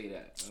 kind of say that. You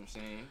know what I'm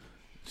saying?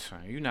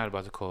 You're not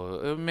about to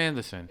call man.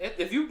 Listen.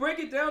 If you break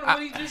it down to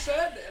what he just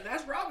said,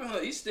 that's Robin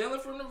Hood. He's stealing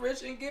from the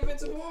rich and giving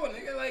to the poor,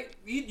 nigga. Like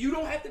you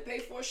don't have to pay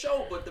for a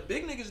show, but the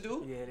big niggas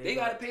do. Yeah, they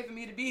gotta pay for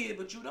me to be here,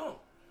 but you don't.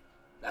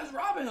 That's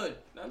Robin Hood.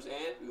 You know what I'm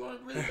saying? You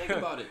want to really think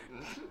about it.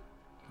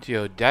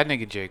 Yo, that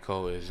nigga J.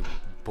 Cole is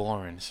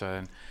boring,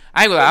 son.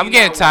 I ain't gonna lie. I'm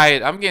getting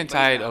tired. I'm getting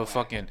tired of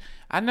fucking.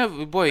 I'm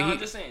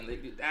just saying,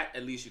 like, that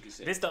at least you can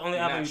say. This the only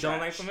album you don't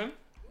like from him?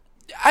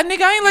 I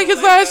ain't like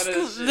his last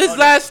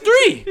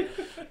 3.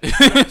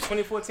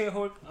 2014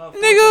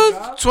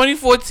 nigga,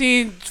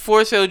 2014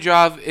 Forest Hill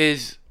Drive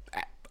is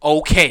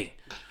okay.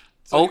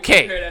 So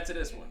okay. Compare that to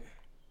this one.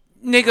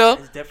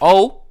 Nigga,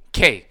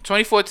 okay.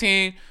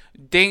 2014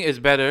 thing is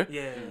better.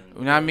 Yeah.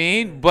 You know what I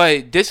mean?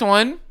 But this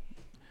one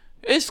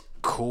is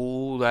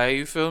cool. Like,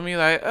 you feel me?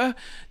 Like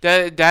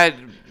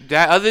that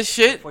other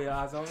shit. For your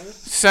eyes only?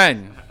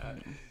 Son.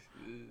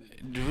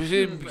 I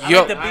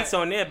like the beats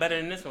on there better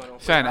than this one.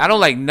 Son, I don't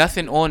like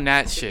nothing on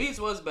that shit. The beats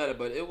was better,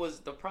 but it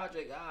was the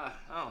project. I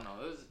don't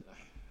know.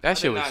 That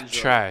shit was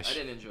trash. I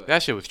didn't enjoy it.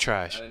 That shit was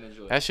trash. I didn't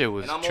enjoy it. That shit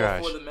was trash. And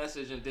I'm all for the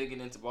message and digging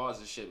into bars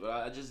and shit, but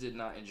I just did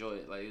not enjoy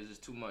it. Like, it was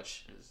just too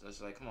much.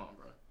 It's like, come on,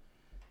 bro.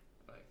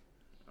 Like,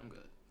 I'm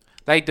good.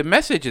 Like the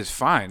message is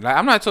fine. Like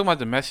I'm not talking about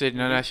the message,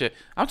 none of that shit.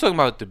 I'm talking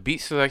about the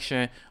beat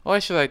selection, all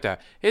that shit like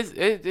that.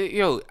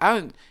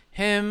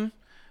 Him,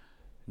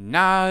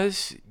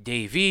 Nas,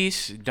 Dave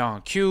East,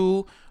 Don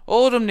Q,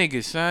 all them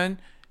niggas, son.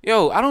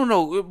 Yo, I don't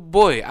know,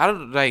 boy. I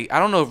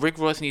don't know if Rick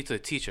Ross needs to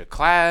teach a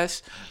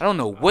class. I don't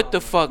know what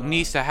the fuck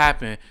needs to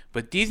happen,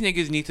 but these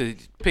niggas need to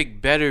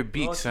pick better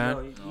beats, Ross,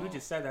 son. You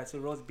just said that too.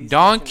 Ross beats.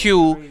 Don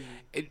Q,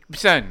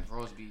 son.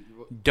 Rose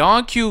beat.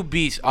 Don Q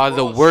beats are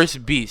the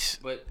worst beats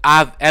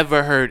I've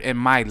ever heard in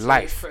my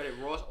life. Credit,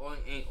 Ross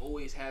ain't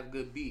always have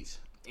good beats.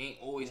 Ain't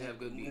always have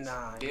good beats.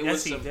 Nah,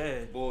 he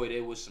did. Boy,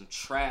 there was some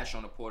trash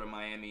on the Port of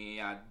Miami.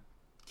 And I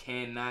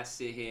cannot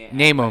sit here and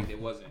name them. like there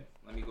wasn't.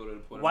 Let me go to the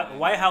Port of Miami.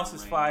 White House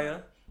is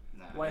fire.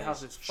 Nah, White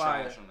House is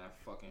fire. Trash on that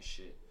fucking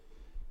shit.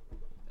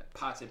 That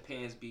Pots and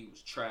Pans beat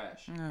was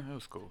trash. Yeah, it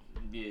was cool.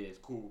 Yeah, it's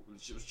cool.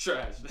 It was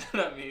trash. You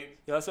know what I mean?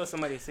 Yo, I saw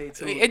somebody say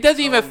too. It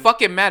doesn't even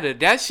fucking matter.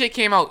 That shit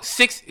came out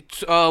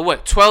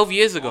 12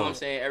 years ago. All I'm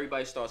saying,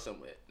 everybody starts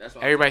somewhere. That's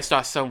what Everybody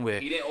starts somewhere.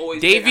 He didn't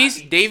always.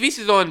 Davies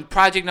is on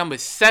project number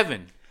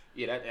 7.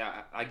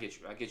 Yeah, I get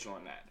you. I get you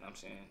on that. I'm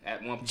saying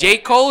at one point. J.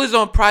 Cole is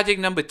on project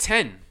number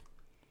 10.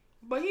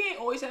 But he ain't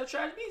always have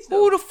trash beats though.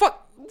 Who the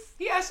fuck?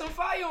 He had some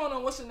fire on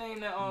him. What's the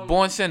name that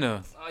Born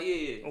Sinner. Oh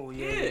yeah. Oh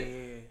yeah.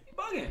 He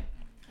bugging.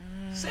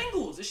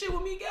 Singles. The shit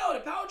with Miguel,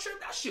 the Power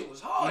Trip. That shit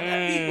was hard.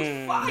 That beat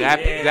was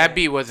fire. That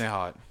beat wasn't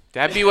hard.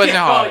 That beat wasn't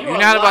hard. You're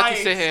not about to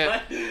sit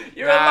here.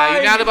 You're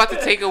not about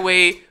to take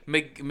away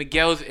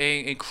Miguel's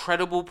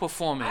incredible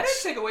performance. I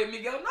didn't take away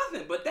Miguel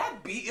nothing, but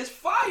that beat is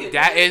fire.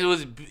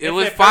 It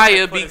was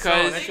fire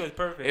because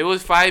it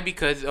was fire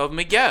because of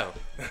Miguel.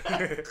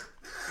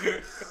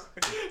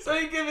 So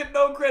you giving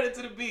no credit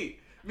to the beat.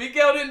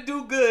 Miguel didn't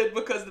do good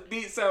because the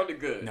beat sounded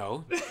good.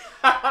 No.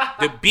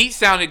 The beat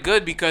sounded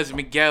good because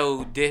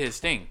Miguel did his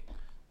thing.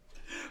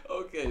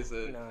 Okay, so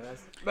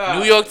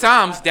New York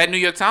Times, that New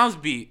York Times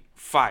beat,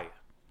 fire.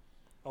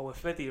 Oh, with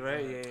 50,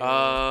 right?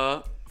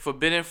 Yeah.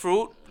 Forbidden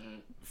Fruit,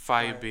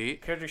 fire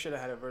beat. Kendrick should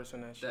have had a verse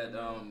on that shit.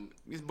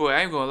 This boy,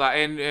 I ain't gonna lie,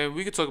 and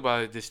we could talk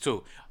about this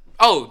too.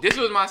 Oh, this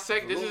was my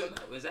second.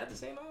 Was that the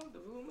same album? The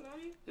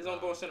Illuminati? His own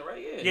Born Center,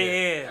 right?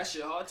 Yeah. That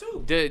shit hard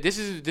too. This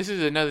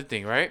is another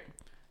thing, right?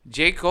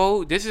 J.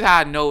 Cole. This is how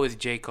I know it's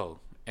J. Cole,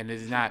 and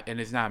it's not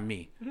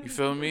me. You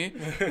feel me?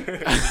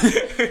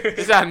 This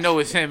is how I know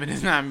it's him, and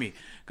it's not me.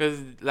 Cause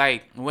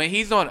like when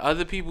he's on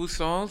other people's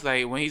songs,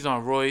 like when he's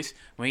on Royce,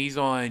 when he's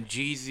on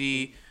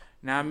Jeezy,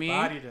 know what I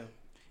mean?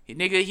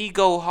 Nigga, he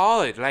go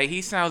hard. Like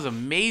he sounds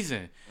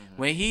amazing.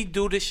 When he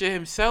do this shit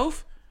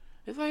himself,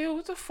 it's like, yo,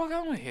 what the fuck? I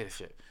don't wanna hear this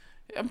shit.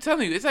 I'm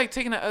telling you, it's like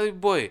taking the other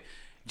boy.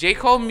 J.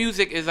 Cole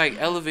music is like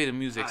elevator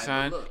music,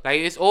 son. Like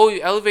it's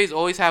always elevators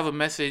always have a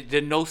message.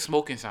 The no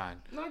smoking sign.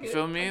 You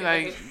feel me?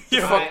 I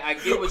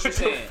get what you're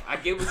saying. I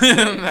get what you're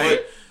saying.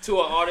 But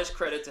to an artist's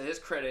credit, to his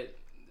credit,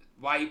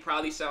 why he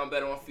probably sound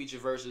better on feature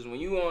verses. When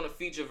you on a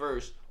feature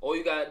verse, all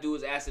you gotta do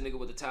is ask the nigga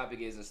what the topic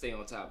is and stay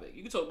on topic.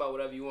 You can talk about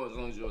whatever you want as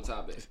long as you're on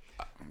topic.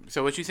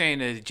 So what you saying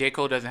is J.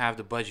 Cole doesn't have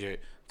the budget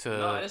to...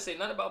 No, I didn't say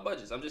nothing about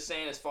budgets. I'm just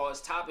saying as far as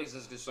topics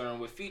is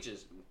concerned with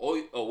features.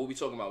 What we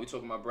talking about? We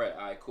talking about bread.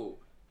 All right, cool.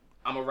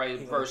 I'm gonna write a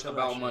verse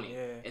about money.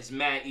 Yeah. It's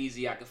mad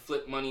easy. I can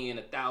flip money in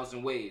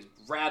 1,000 ways.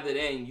 Rather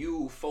than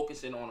you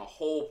focusing on a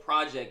whole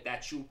project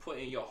that you put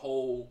in your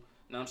whole...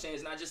 You know what I'm saying?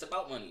 It's not just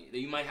about money.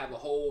 You might have that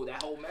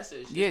whole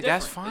message. Yeah,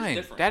 that's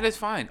fine. That is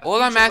fine.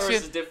 All I'm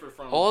asking,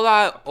 all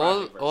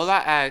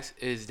I ask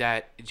is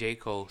that J.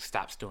 Cole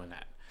stops doing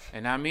that.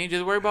 And I mean,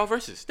 just worry about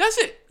verses. That's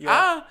it.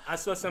 Yeah, I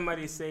saw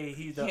somebody say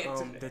he's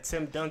the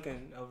Tim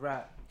Duncan of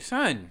rap.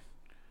 Son.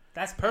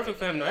 That's perfect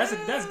for him though.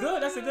 That's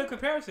good. That's a good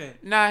comparison.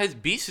 Nah, his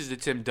beats is the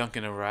Tim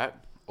Duncan of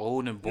rap.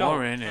 Old and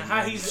boring and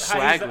how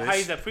swagless.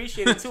 he's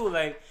appreciated too.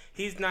 Like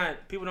he's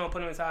not. People don't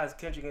put him as high as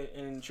Kendrick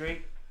and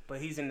Drake, but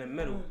he's in the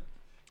middle.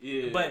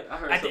 Yeah, but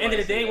at the end of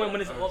the day, when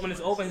it's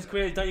over, his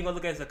career is done, you're gonna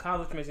look at his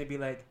accomplishments and be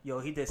like,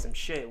 "Yo, he did some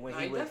shit when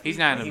he's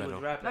not in the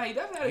middle." Nah, he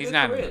definitely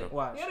had a good career.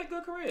 Watch. He had a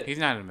good career. He's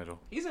not in the middle.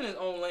 He's in his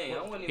own lane.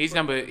 He's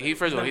number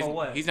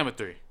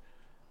 3.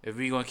 If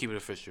we gonna keep it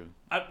official,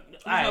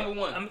 number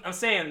 1. I'm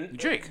saying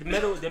Drake.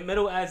 The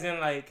middle as in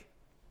like,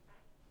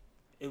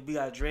 if we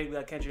got Drake, we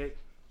got Kendrick.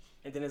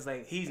 And then it's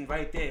like he's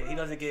right there. He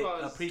doesn't get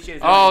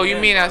appreciated. Oh, you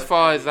mean as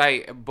far as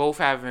like both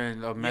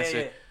having a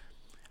message? Yeah.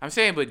 I'm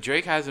saying, but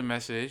Drake has a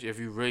message. If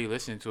you really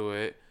listen to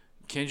it,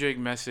 Kendrick's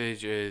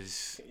message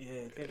is.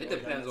 Yeah, it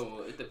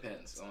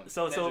depends.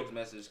 Kendrick's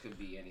message could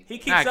be anything. He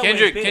keeps up with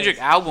his peers. Kendrick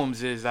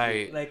albums is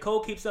like Cole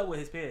keeps up with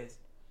his peers.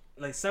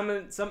 Like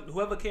some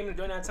whoever came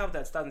during that time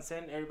that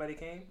 2010, everybody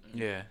came.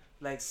 Yeah.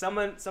 Like some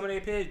of their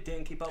peers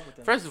didn't keep up with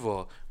them. First of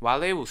all,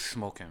 Wale was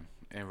smoking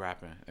and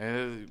rapping.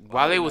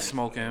 Wale was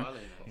smoking.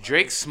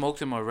 Drake smoked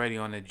him already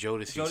on the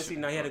Jodeci. Jodeci,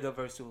 now he had a good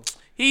verse too.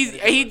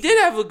 He did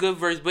have a good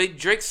verse, but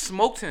Drake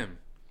smoked him.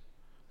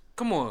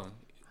 Come on.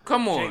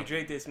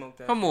 Drake did smoke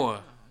that. Come on.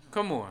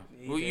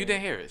 Well, you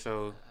didn't hear it,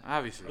 so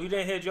obviously. You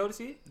didn't hear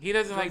Jodeci? He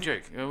doesn't like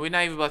Drake. We're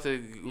not even about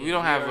to. We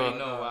don't have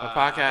a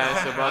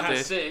podcast about this.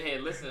 I'm sitting here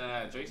listening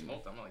to Drake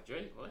smoked. I'm like,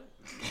 Drake, what?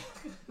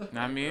 Know what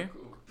I mean?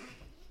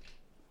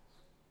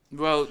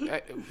 Well,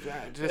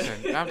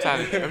 listen, I'm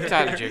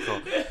tired of J.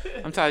 Cole.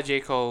 I'm tired of J.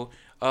 Cole.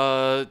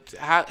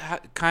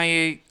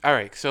 Kanye. All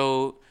right,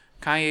 so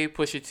Kanye,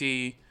 Pusha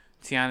T,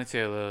 Tiana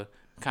Taylor,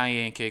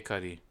 Kanye, and Kid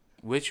Cudi.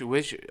 Which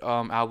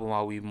album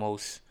are we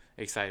most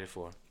excited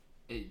for?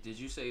 Did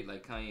you say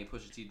like Kanye and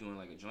Pusha T doing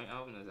like a joint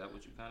album? Is that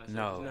what you kind of said?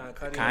 No,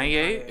 Cudi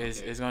Kanye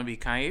is gonna be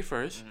Kanye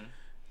first.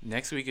 Mm-hmm.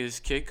 Next week is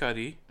Kid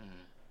Cudi. Mm-hmm.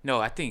 No,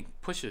 I think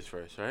Pusha's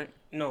first, right?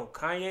 No,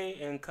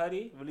 Kanye and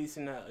Cudi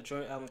releasing a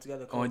joint album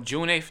together called On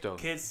June 8th though.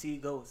 Kids See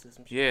Ghosts or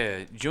some shit. Yeah,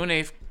 June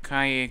 8th,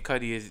 Kanye and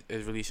Cudi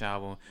is releasing an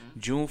album. Mm-hmm.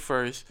 June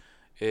 1st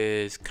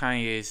is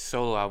Kanye's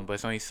solo album, but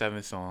it's only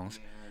 7 songs.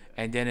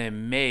 And then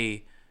in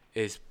May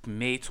is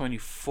May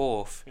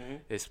 24th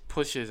is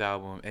Pusha's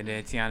album, and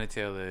then Tiana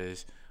Taylor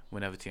is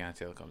whenever Tiana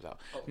Taylor comes out.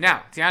 Okay.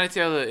 Now, Tiana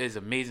Taylor is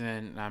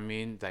amazing. I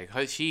mean, like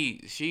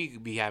she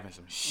be having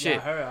some shit.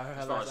 Yeah, I heard As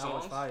her far last as album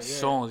was songs? fire. Yeah.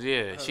 Songs,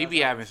 yeah. She be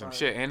last having album some was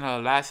shit, and her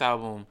last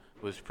album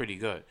was pretty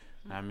good.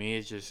 I mean,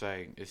 it's just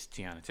like it's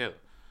Tiana Taylor.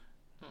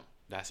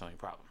 That's the only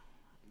problem.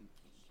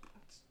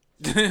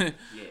 Yeah,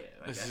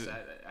 like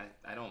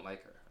I don't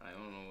like her. I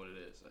don't know what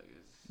it is. Like,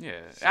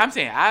 Yeah, I'm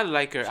saying I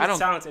like her. She's I don't.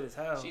 talented as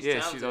hell. She's Yeah,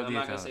 talented. she's I'm OD not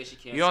gonna talented. say she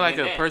can't. You don't sing like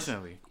her and dance.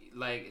 personally,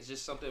 Like it's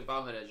just something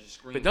about her that just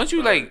screams. but don't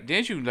you fire. like?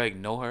 Didn't you like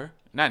know her?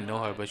 Not know No, I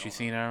her, didn't but you know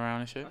seen her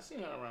around and shit. I've seen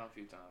her around a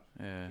few times.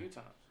 Yeah. A few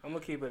times. I'm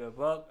gonna keep it a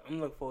buck.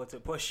 I'm looking forward to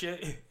Push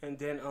shit and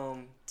then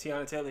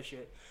Tiana Taylor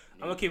shit.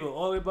 I'm gonna keep it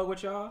all the way buck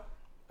with y'all.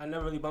 I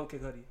never really bumped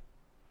Kid Cudi.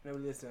 Never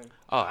listened.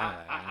 Oh,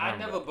 I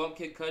never bumped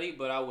Kid Cudi,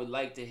 but I would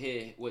like to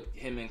hear what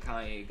him and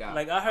Kanye got.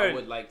 Like, I heard-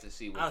 would like to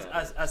see what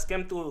that is. I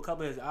skimmed through a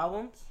couple of his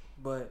albums,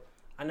 but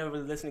I never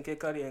really listened to Kid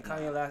Cudi, and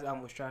Kanye's last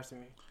album was trash to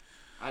me.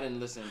 I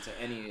didn't listen to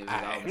any of his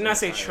Alright. albums. I'm not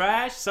saying entirely.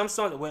 trash. Some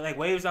songs like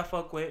Waves I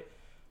fuck with.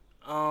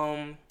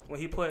 When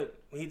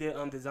he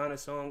did Designer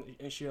song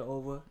and shit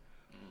over,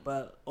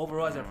 but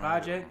overall as a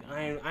project,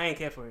 I ain't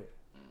care for it.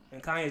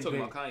 And Kanye's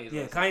Talking great. about Kanye's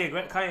Yeah, last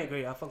Kanye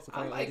great. I fuck with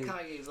Kanye. I like do.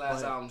 Kanye's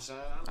last But- album, son.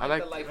 I I like-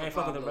 like the Life I ain't of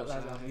fuck with the Pablo,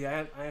 last son. album. Yeah, I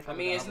ain't fuck I with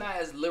mean, the it's album. not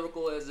as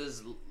lyrical as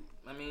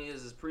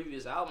his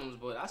previous albums,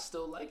 but I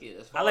still like it.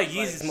 As far I like as,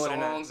 Yeezus more than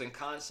that. songs and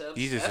concepts.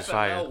 Yeezus is FML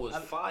fire. was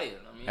fire.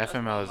 I mean,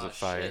 FML that's is a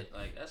fire. Shit.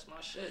 Like that's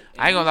my shit.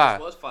 I ain't gonna Yeezus lie.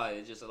 Was fire.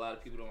 It's just a lot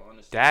of people don't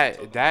understand.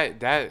 what I'm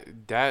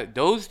talking That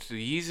those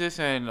Yeezus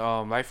and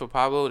Life of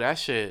Pablo, that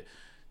shit,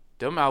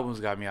 them albums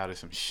got me out of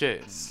some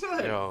shit.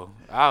 Son. Yo,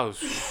 I was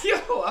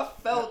I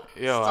felt.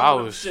 Yo, some I of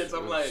them was shits.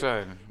 I'm like,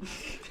 son.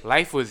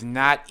 Life was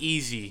not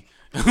easy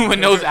when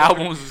those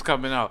albums was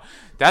coming out.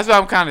 That's why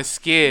I'm kind of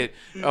scared.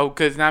 Oh,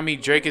 cause I mean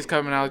Drake is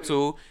coming out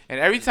too, and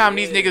every time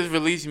these niggas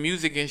release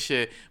music and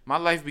shit, my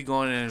life be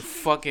going in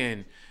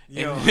fucking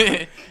Yo.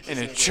 in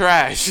the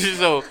trash.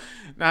 So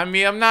I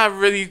mean, I'm not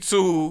really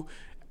too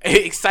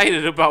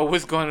excited about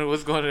what's going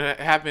to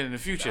happen in the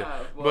future. nah,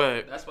 well,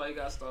 but that's why you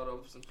gotta start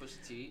off with some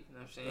Pusha T. You know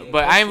what I'm saying?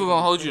 But I ain't even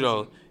gonna hold you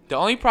though. The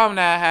only problem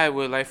that I had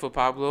with Life of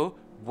Pablo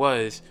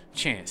was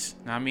Chance.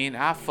 I mean,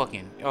 I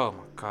fucking oh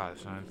my god,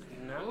 son.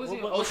 What was he?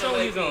 What show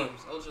was he on?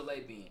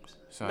 Ultralight Beams.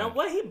 Son. No,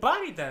 what he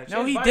bodied that? No,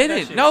 Chance he bodied that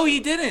didn't. shit. No, he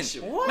didn't.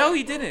 shit- What? No,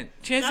 he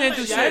didn't. Chance didn't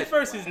do That shit.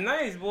 first is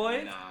nice,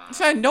 boy. Nah,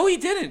 Son, no, he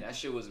didn't. that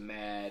shit was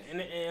mad And,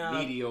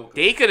 mediocre.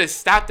 They could have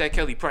stopped at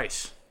Kelly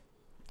Price.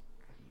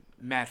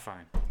 Mad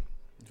fine.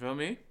 You feel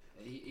me?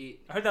 I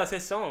heard that was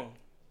his song.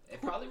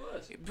 It probably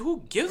was.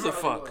 Who gives a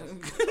fuck?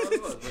 Probably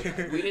was,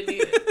 but we didn't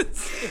need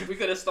it. We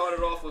could have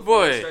started off with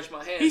Boy, Stretch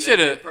My Hands. he should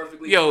have.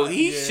 Perfectly Yo, fine.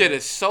 he Yeah. should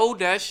have sold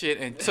that shit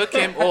and took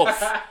him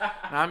off.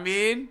 I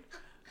mean,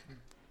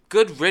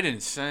 good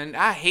riddance, son.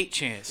 I hate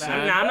Chance, Like,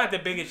 son. I'm not the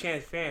biggest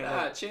Chance fan.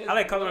 Nah, Like, Chance, I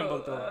like Coloring well,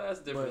 Book though. That's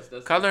different.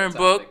 That's Coloring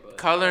different topic, book, but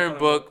coloring Coloring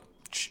book.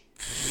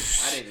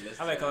 I didn't listen.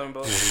 I like to Coloring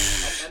Book.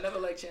 that. I never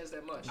liked Chance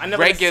that much. I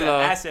never Regular.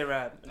 listened to acid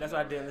rap. That's why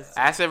I didn't listen.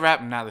 Acid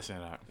rap, I'm not listening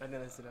to that. I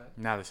didn't listen to that.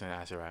 Not listening to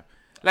acid rap.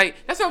 Like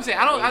that's what I'm saying.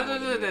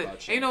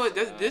 You know what?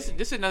 This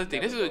is another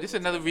thing. This is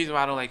another reason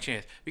why I don't like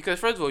Chance. Because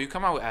first of all, you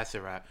come out with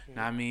acid rap.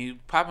 Now I mean, you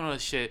popping on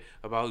shit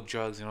about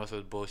drugs and all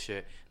sorts of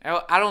bullshit.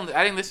 I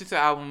didn't listen to the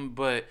album,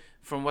 but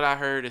from what I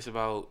heard, it's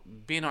about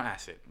being on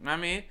acid. You know what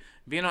I mean,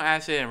 being on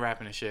acid and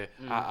rapping and shit.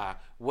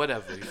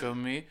 Whatever. You feel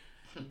me?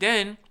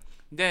 Then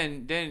I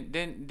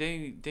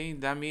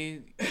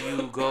mean,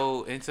 you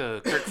go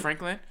into Kirk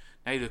Franklin.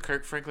 Now you do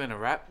Kirk Franklin and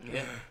rap.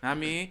 Yeah. I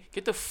mean,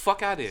 get the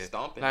fuck out of here.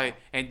 Stomping. Like,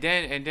 and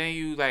then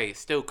you like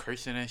still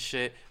cursing and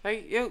shit.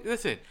 Like, yo,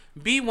 listen,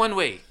 be one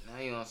way. Now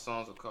he on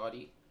songs with Cardi.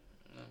 You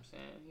know what I'm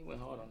saying? He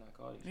went hard on that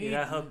Cardi. Yeah,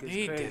 that hook is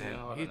he crazy. didn't. Went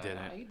hard He on that.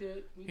 didn't. Nah, he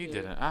did. He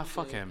didn't. Ah,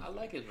 fuck him. I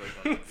like his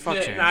verse. Fuck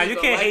Chance. Nah, you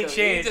can't hate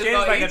Chance.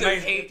 Chance like a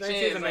nice. Chance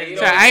is a nice.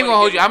 So I ain't gonna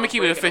hold you. I'm gonna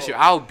keep it official.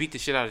 I'll beat the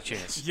shit out of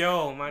Chance.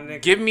 Yo, my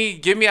nigga. Give me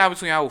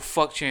opportunity. I will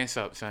fuck Chance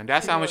up, son.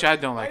 That's how much I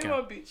don't like him.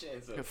 Fuck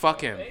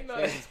him.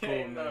 Chance is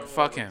cool, man.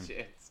 Fuck him.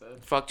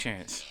 Fuck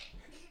Chance.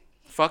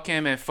 Fuck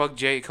him and fuck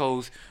J.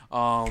 Cole's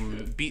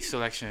beat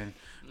selection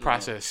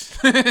process.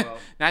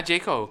 Not J.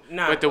 Cole,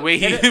 Nah, but the way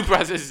he get it-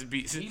 processes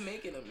beats. He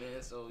making them,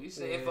 man. So you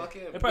saying Yeah. fuck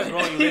him? They probably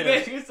going you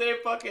later. You saying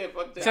fuck him?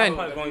 Fuck that. Son,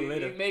 probably going you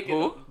later. He making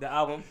Who? them. The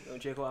album,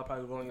 J. Cole, I'll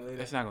probably go on you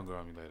later. It's not gonna grow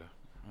on me later.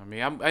 I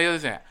mean,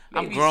 listen.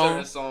 I'm Maybe grown.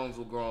 certain songs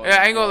will grow on Yeah,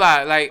 I me ain't gonna more.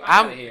 lie. Like I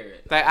I'm gotta hear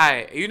it.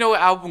 like, you know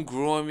what album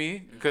grew on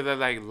me because of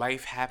like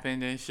life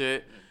happened and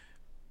shit.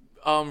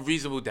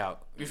 Reasonable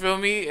Doubt. You feel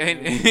me?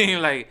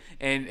 And like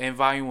and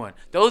Volume 1.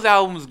 Those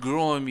albums grew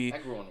on me.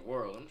 That grew on the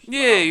world.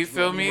 Yeah, you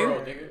feel me?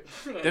 World,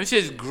 nigga. Them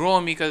shits grew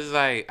on me because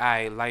like,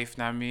 life,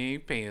 not me,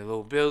 paying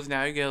little bills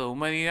now, you get a little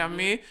money, not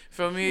me.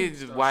 Feel me?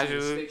 Just Start watch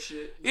shooting it. stick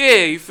shit.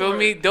 Yeah, you feel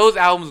me? Those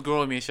albums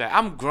grew on me and shit.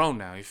 I'm grown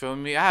now, you feel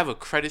me? I have a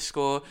credit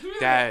score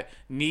that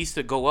needs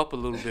to go up a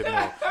little bit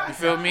more. You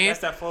feel me?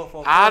 That's that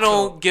 444. I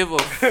don't give a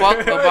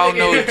fuck about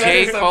no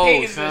J. Some Cole,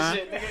 haters and son.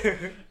 shit,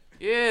 nigga.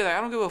 Yeah, like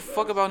I don't give a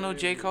fuck about no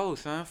J. Cole,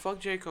 son. Fuck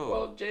J. Cole.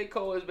 Well, J.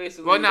 Cole is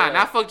basically. Well, nah,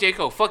 not fuck J.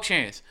 Cole. Fuck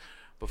Chance.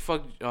 But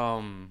fuck,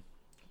 Well,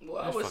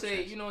 I would fuck say,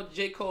 Chance. you know,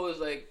 J. Cole is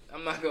like,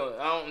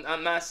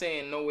 I'm not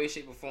saying no way,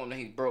 shape, or form that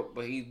he's broke,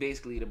 but he's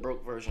basically the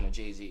broke version of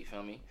Jay-Z,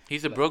 feel me?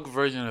 he's a broke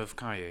version of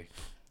Kanye.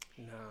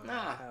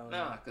 Nah,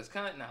 cause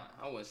I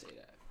wouldn't say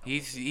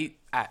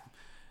that.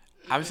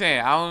 I'm saying,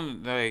 I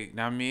don't, like,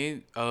 I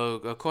mean,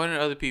 according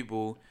to other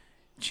people,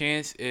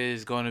 Chance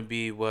is going to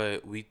be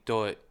what we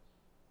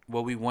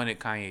wanted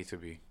Kanye to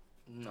be.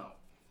 No,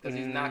 because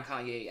he's not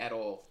Kanye at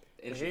all.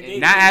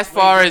 Not as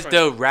far as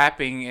the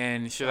rapping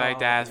and shit like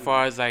that, as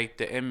far as, like,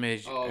 the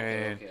image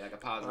Okay, and... like a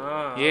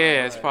positive.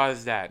 Yeah, as far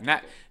as that.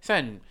 Not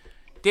son,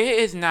 there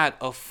is not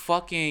a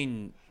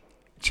fucking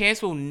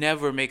Chance will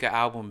never make an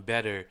album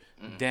better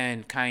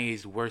than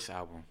Kanye's worst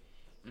album.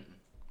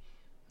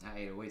 Not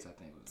 808s, I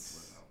think.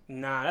 Was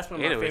Nah, that's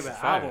one of my 808s is favorite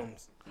fire.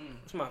 albums.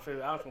 That's my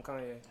favorite album from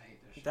Kanye. I hate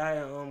that shit.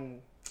 That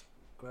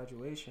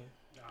Graduation.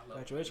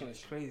 Graduation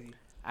is crazy.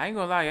 I ain't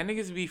gonna lie, y'all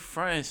niggas be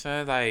frontin',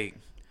 son. Like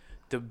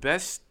the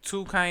best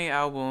two Kanye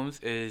albums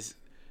is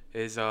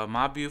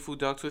My Beautiful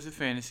Dark Twisted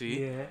Fantasy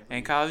Yeah.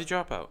 and College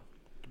Dropout.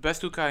 The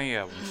best two Kanye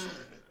albums.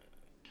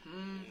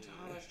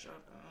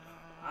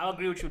 I'll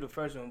agree with you the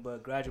first one,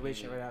 but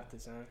Graduation right after,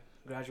 son.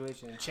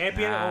 Graduation.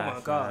 Champion? Nah, oh my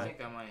son. I god.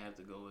 think I might have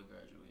to go with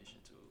Graduation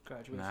too.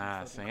 Graduation.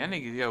 Nah, is son, fucking y'all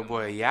crazy. niggas, yo,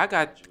 boy, y'all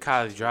got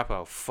College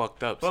Dropout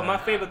fucked up, But son. my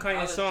favorite Kanye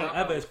College song Dropout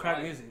ever was is Crack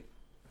fire. Music.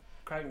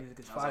 Crack Music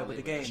is That's fire all with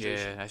the they game. were.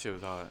 Yeah, that shit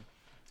was hard.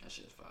 That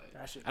shit's fire.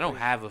 That shit I don't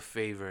crazy. have a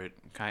favorite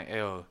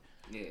Kanye.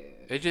 Yeah.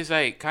 It's just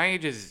like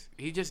Kanye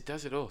he just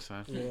does it all,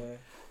 son. Yeah.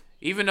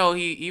 Even though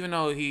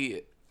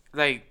he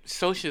like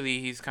socially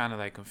he's kind of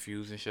like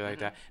confused and shit like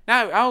that.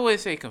 Now I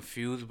wouldn't say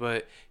confused,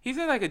 but he's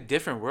in like a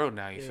different world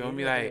now. You Yeah, feel he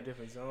me? in a Like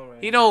different zone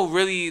right he now. don't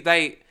really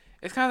like.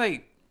 It's kind of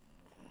like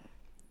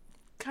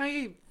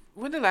Kanye.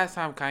 When the last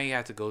time Kanye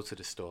had to go to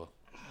the store?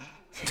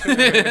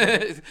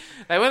 Like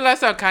when the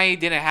last time Kanye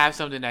didn't have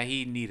something that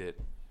he needed?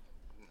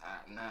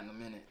 Not in a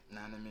minute.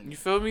 You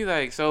feel me?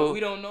 Like But so. we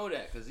don't know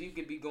that because you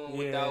could be going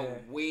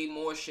without way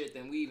more shit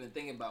than we even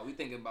think about. We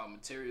think about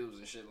materials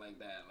and shit like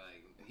that.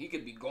 Like he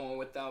could be going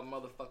without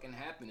motherfucking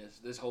happiness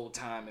this whole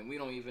time, and we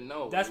don't even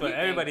know. That's We what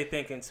think- everybody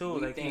thinking too.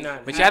 we Like he think-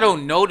 not. But y'all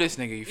don't know this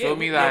nigga. You feel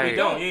me? we Like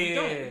don't. We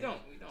Yeah. don't.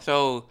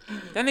 so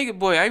that nigga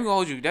boy, I ain't gonna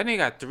hold you. That nigga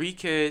got 3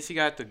 kids. He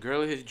got the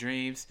girl of his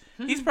dreams.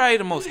 He's probably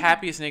the most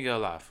happiest nigga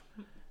alive.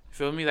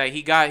 Feel me? Like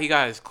he got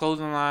his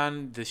clothing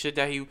line, the shit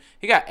that he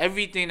got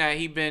everything that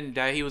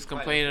he was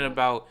complaining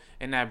about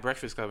in that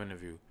Breakfast Club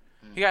interview.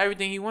 He got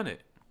everything he wanted.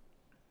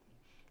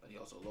 But he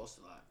also lost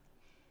a lot.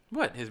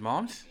 What? His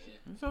mom's?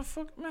 Yeah. So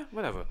fuck man,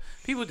 whatever.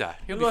 People die.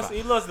 He He'll be lost, fine.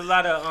 he lost a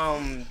lot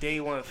of day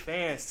one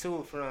fans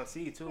too from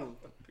C too.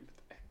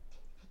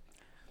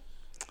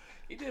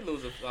 He did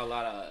lose a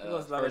lot He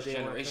lost of a lot of first day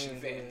one generation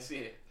fans, fans.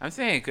 Yeah. I'm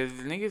saying because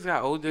niggas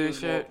got older He and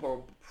was more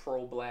shit.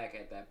 pro black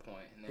at that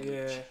point, and then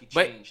Yeah. he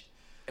But- changed.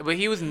 But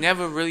he was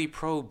never really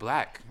pro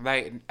black.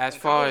 Like as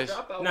far as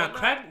Nah,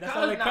 crack- that's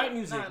not like crack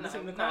music.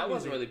 Listen to crack it wasn't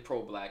music. really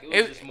pro black. It was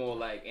It- just more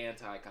like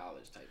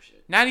anti-college type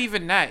shit. not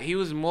even that. He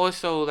was more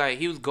so like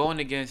he was going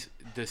against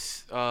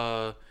this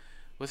the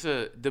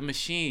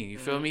machine. You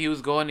feel me? He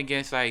was going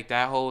against like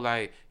that whole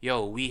like,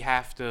 yo, you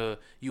have to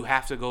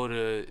go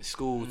to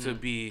school to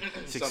be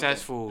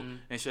successful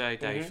and shit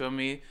like that. You feel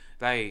me?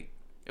 Like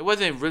it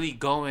wasn't really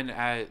going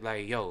at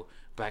like, yo,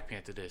 Black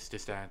Panther this,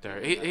 that, and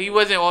third. He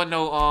wasn't on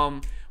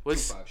no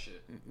what's Tupac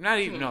shit. not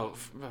even no.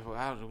 We Well,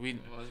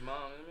 his mom,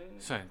 I mean,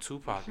 son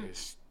Tupac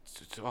is.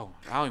 Oh,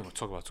 I don't even want to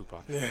talk about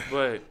Tupac.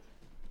 But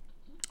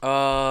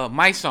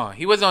My Song,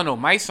 he wasn't on no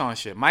My Song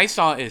shit. My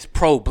Song is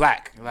pro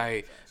black.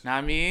 Like, know what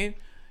I mean?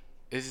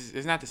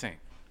 It's not the same.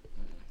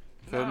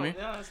 Feel me?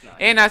 No, it's not.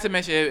 And not to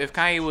mention, if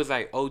Kanye was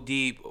like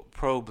OD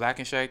pro black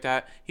and shit like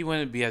that, he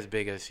wouldn't be as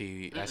big as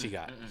he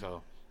got.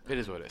 So it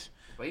is what it is.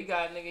 But he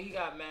got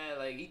mad,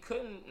 like, he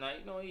couldn't, like,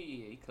 you know,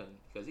 he couldn't,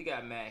 because he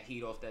got mad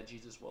heat off that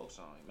Jesus Woke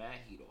song, mad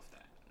heat off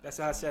that. That's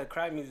how I said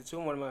Crack Music too.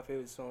 One of my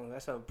favorite songs.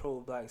 That's a pro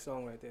black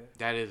song right there.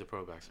 That is a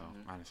pro black song,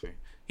 honestly.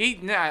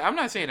 I'm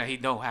not saying that he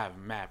don't have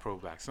mad pro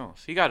black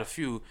songs. He got a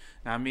few, know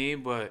what I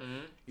mean? But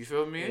you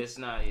feel me? It's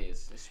not,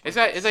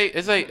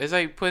 It's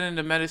like putting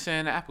the medicine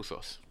in the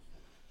applesauce.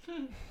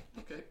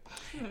 Okay.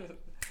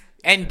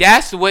 And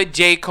that's what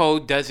J. Cole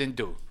doesn't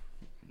do.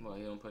 Well,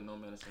 he don't put no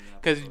medicine in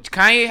that. Because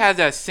Kanye has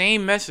that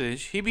same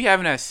message. He be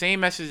having that same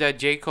message that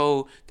J.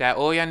 Cole, that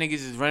all y'all niggas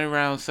is running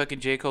around sucking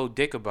J. Cole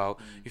dick about.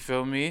 You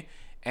feel me?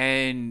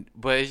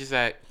 But it's just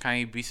that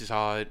Kanye beats is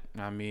hard, you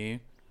know what I mean?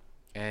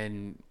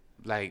 And,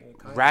 like,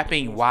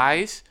 rapping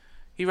wise,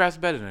 he raps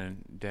better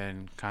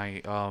than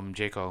Kanye,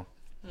 J. Cole.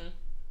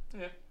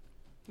 Yeah.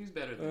 He's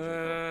better than J.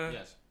 Cole.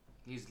 Yes.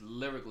 He's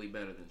lyrically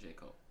better than J.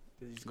 Cole.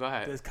 Go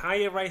ahead. Does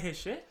Kanye write his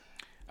shit?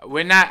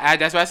 We're not.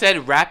 That's why I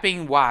said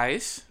rapping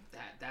wise.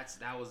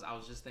 I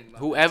was just thinking about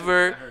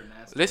whoever.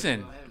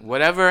 Listen,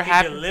 whatever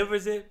happens.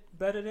 Delivers it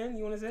better than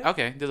you want to say?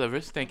 Okay,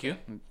 delivers. Thank you.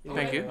 Yeah.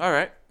 Thank you. All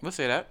right, we'll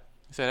say that.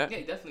 Yeah,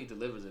 he definitely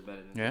delivers it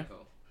better than J.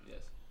 Cole.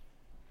 Yes.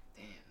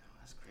 Damn,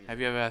 that's crazy. Have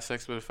you ever had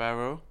sex with a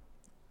pharaoh?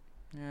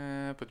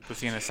 Yeah, put the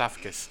pussy in the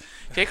esophagus.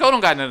 J. Cole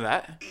don't got none of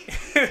that.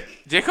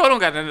 J. Cole don't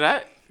got none of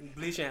that.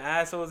 Bleaching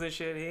assholes and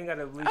shit. He ain't got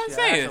to bleach I'm your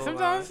saying asshole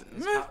sometimes.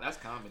 That's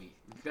comedy.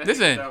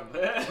 Listen. Nah,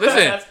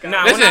 Listen.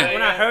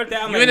 when I heard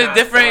that, I'm You like, in a nah,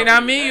 different. You know what I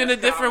comedy. mean? You in a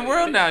That's different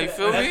comedy. world now. You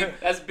feel me?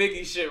 That's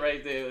Biggie shit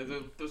right there.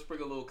 The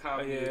sprinkle a little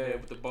comedy in there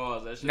with the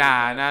bars. That shit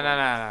Nah.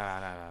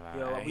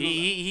 Yo, He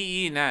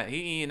eating that. He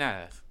eating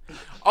that ass.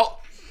 Oh,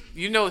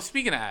 you know.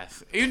 Speaking of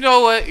ass, you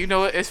know what?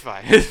 It's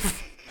fine.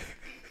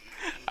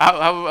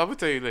 I will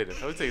tell you later.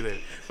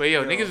 But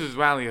yo, niggas was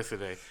wilding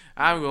yesterday.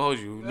 I'm gonna hold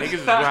you. Niggas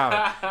was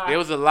wilding. There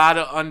was a lot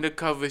of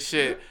undercover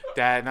shit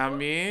that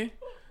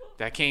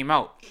that came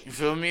out. You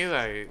feel me?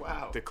 Like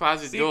the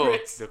closet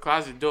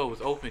door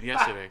was open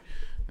yesterday.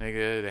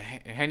 Nigga, the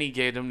Henny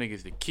gave them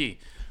niggas the key.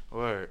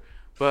 Word.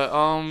 But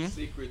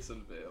secrets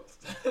unveiled.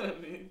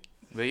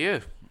 But yeah.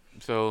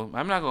 So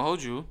I'm not gonna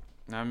hold you.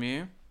 Know what I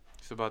mean?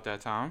 It's about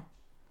that time.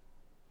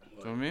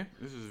 Feel me?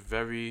 This is a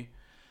very,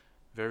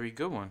 very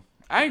good one.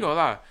 I ain't gonna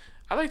lie.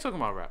 I like talking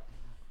about rap.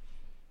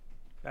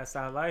 That's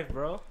our life,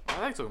 bro. I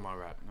like talking about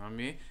rap. You know what I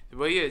mean?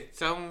 But yeah,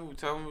 tell me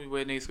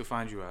where niggas can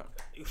find you at.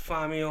 You can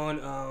find me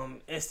on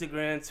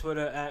Instagram,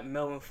 Twitter at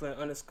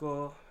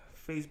 @MelvinFlint_,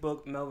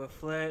 Facebook Melvin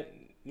Flint,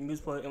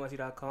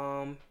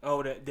 themusicplug@nyc.com.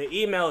 Oh, the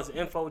email is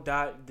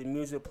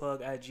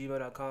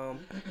info.themusicplug@gmail.com.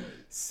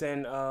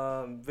 Send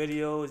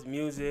videos,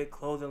 music,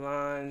 clothing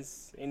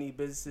lines, any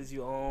businesses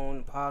you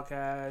own,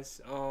 podcasts,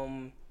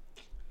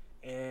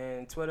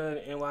 and Twitter,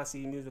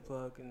 NYC Music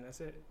Plug, and that's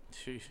it.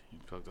 Sheesh, you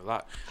plugged a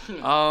lot.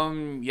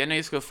 Your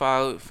niggas can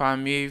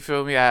find me. You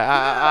feel me?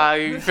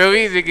 You feel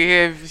me? They can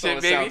hear shit,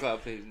 baby.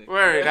 Page, nigga.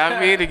 Word, I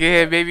mean, they can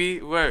hear,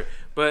 baby. Word.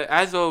 But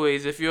as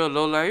always, if you're a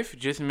low life,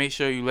 just make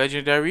sure you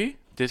legendary.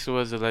 This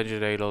was the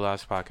Legendary Low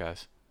Lives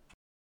podcast.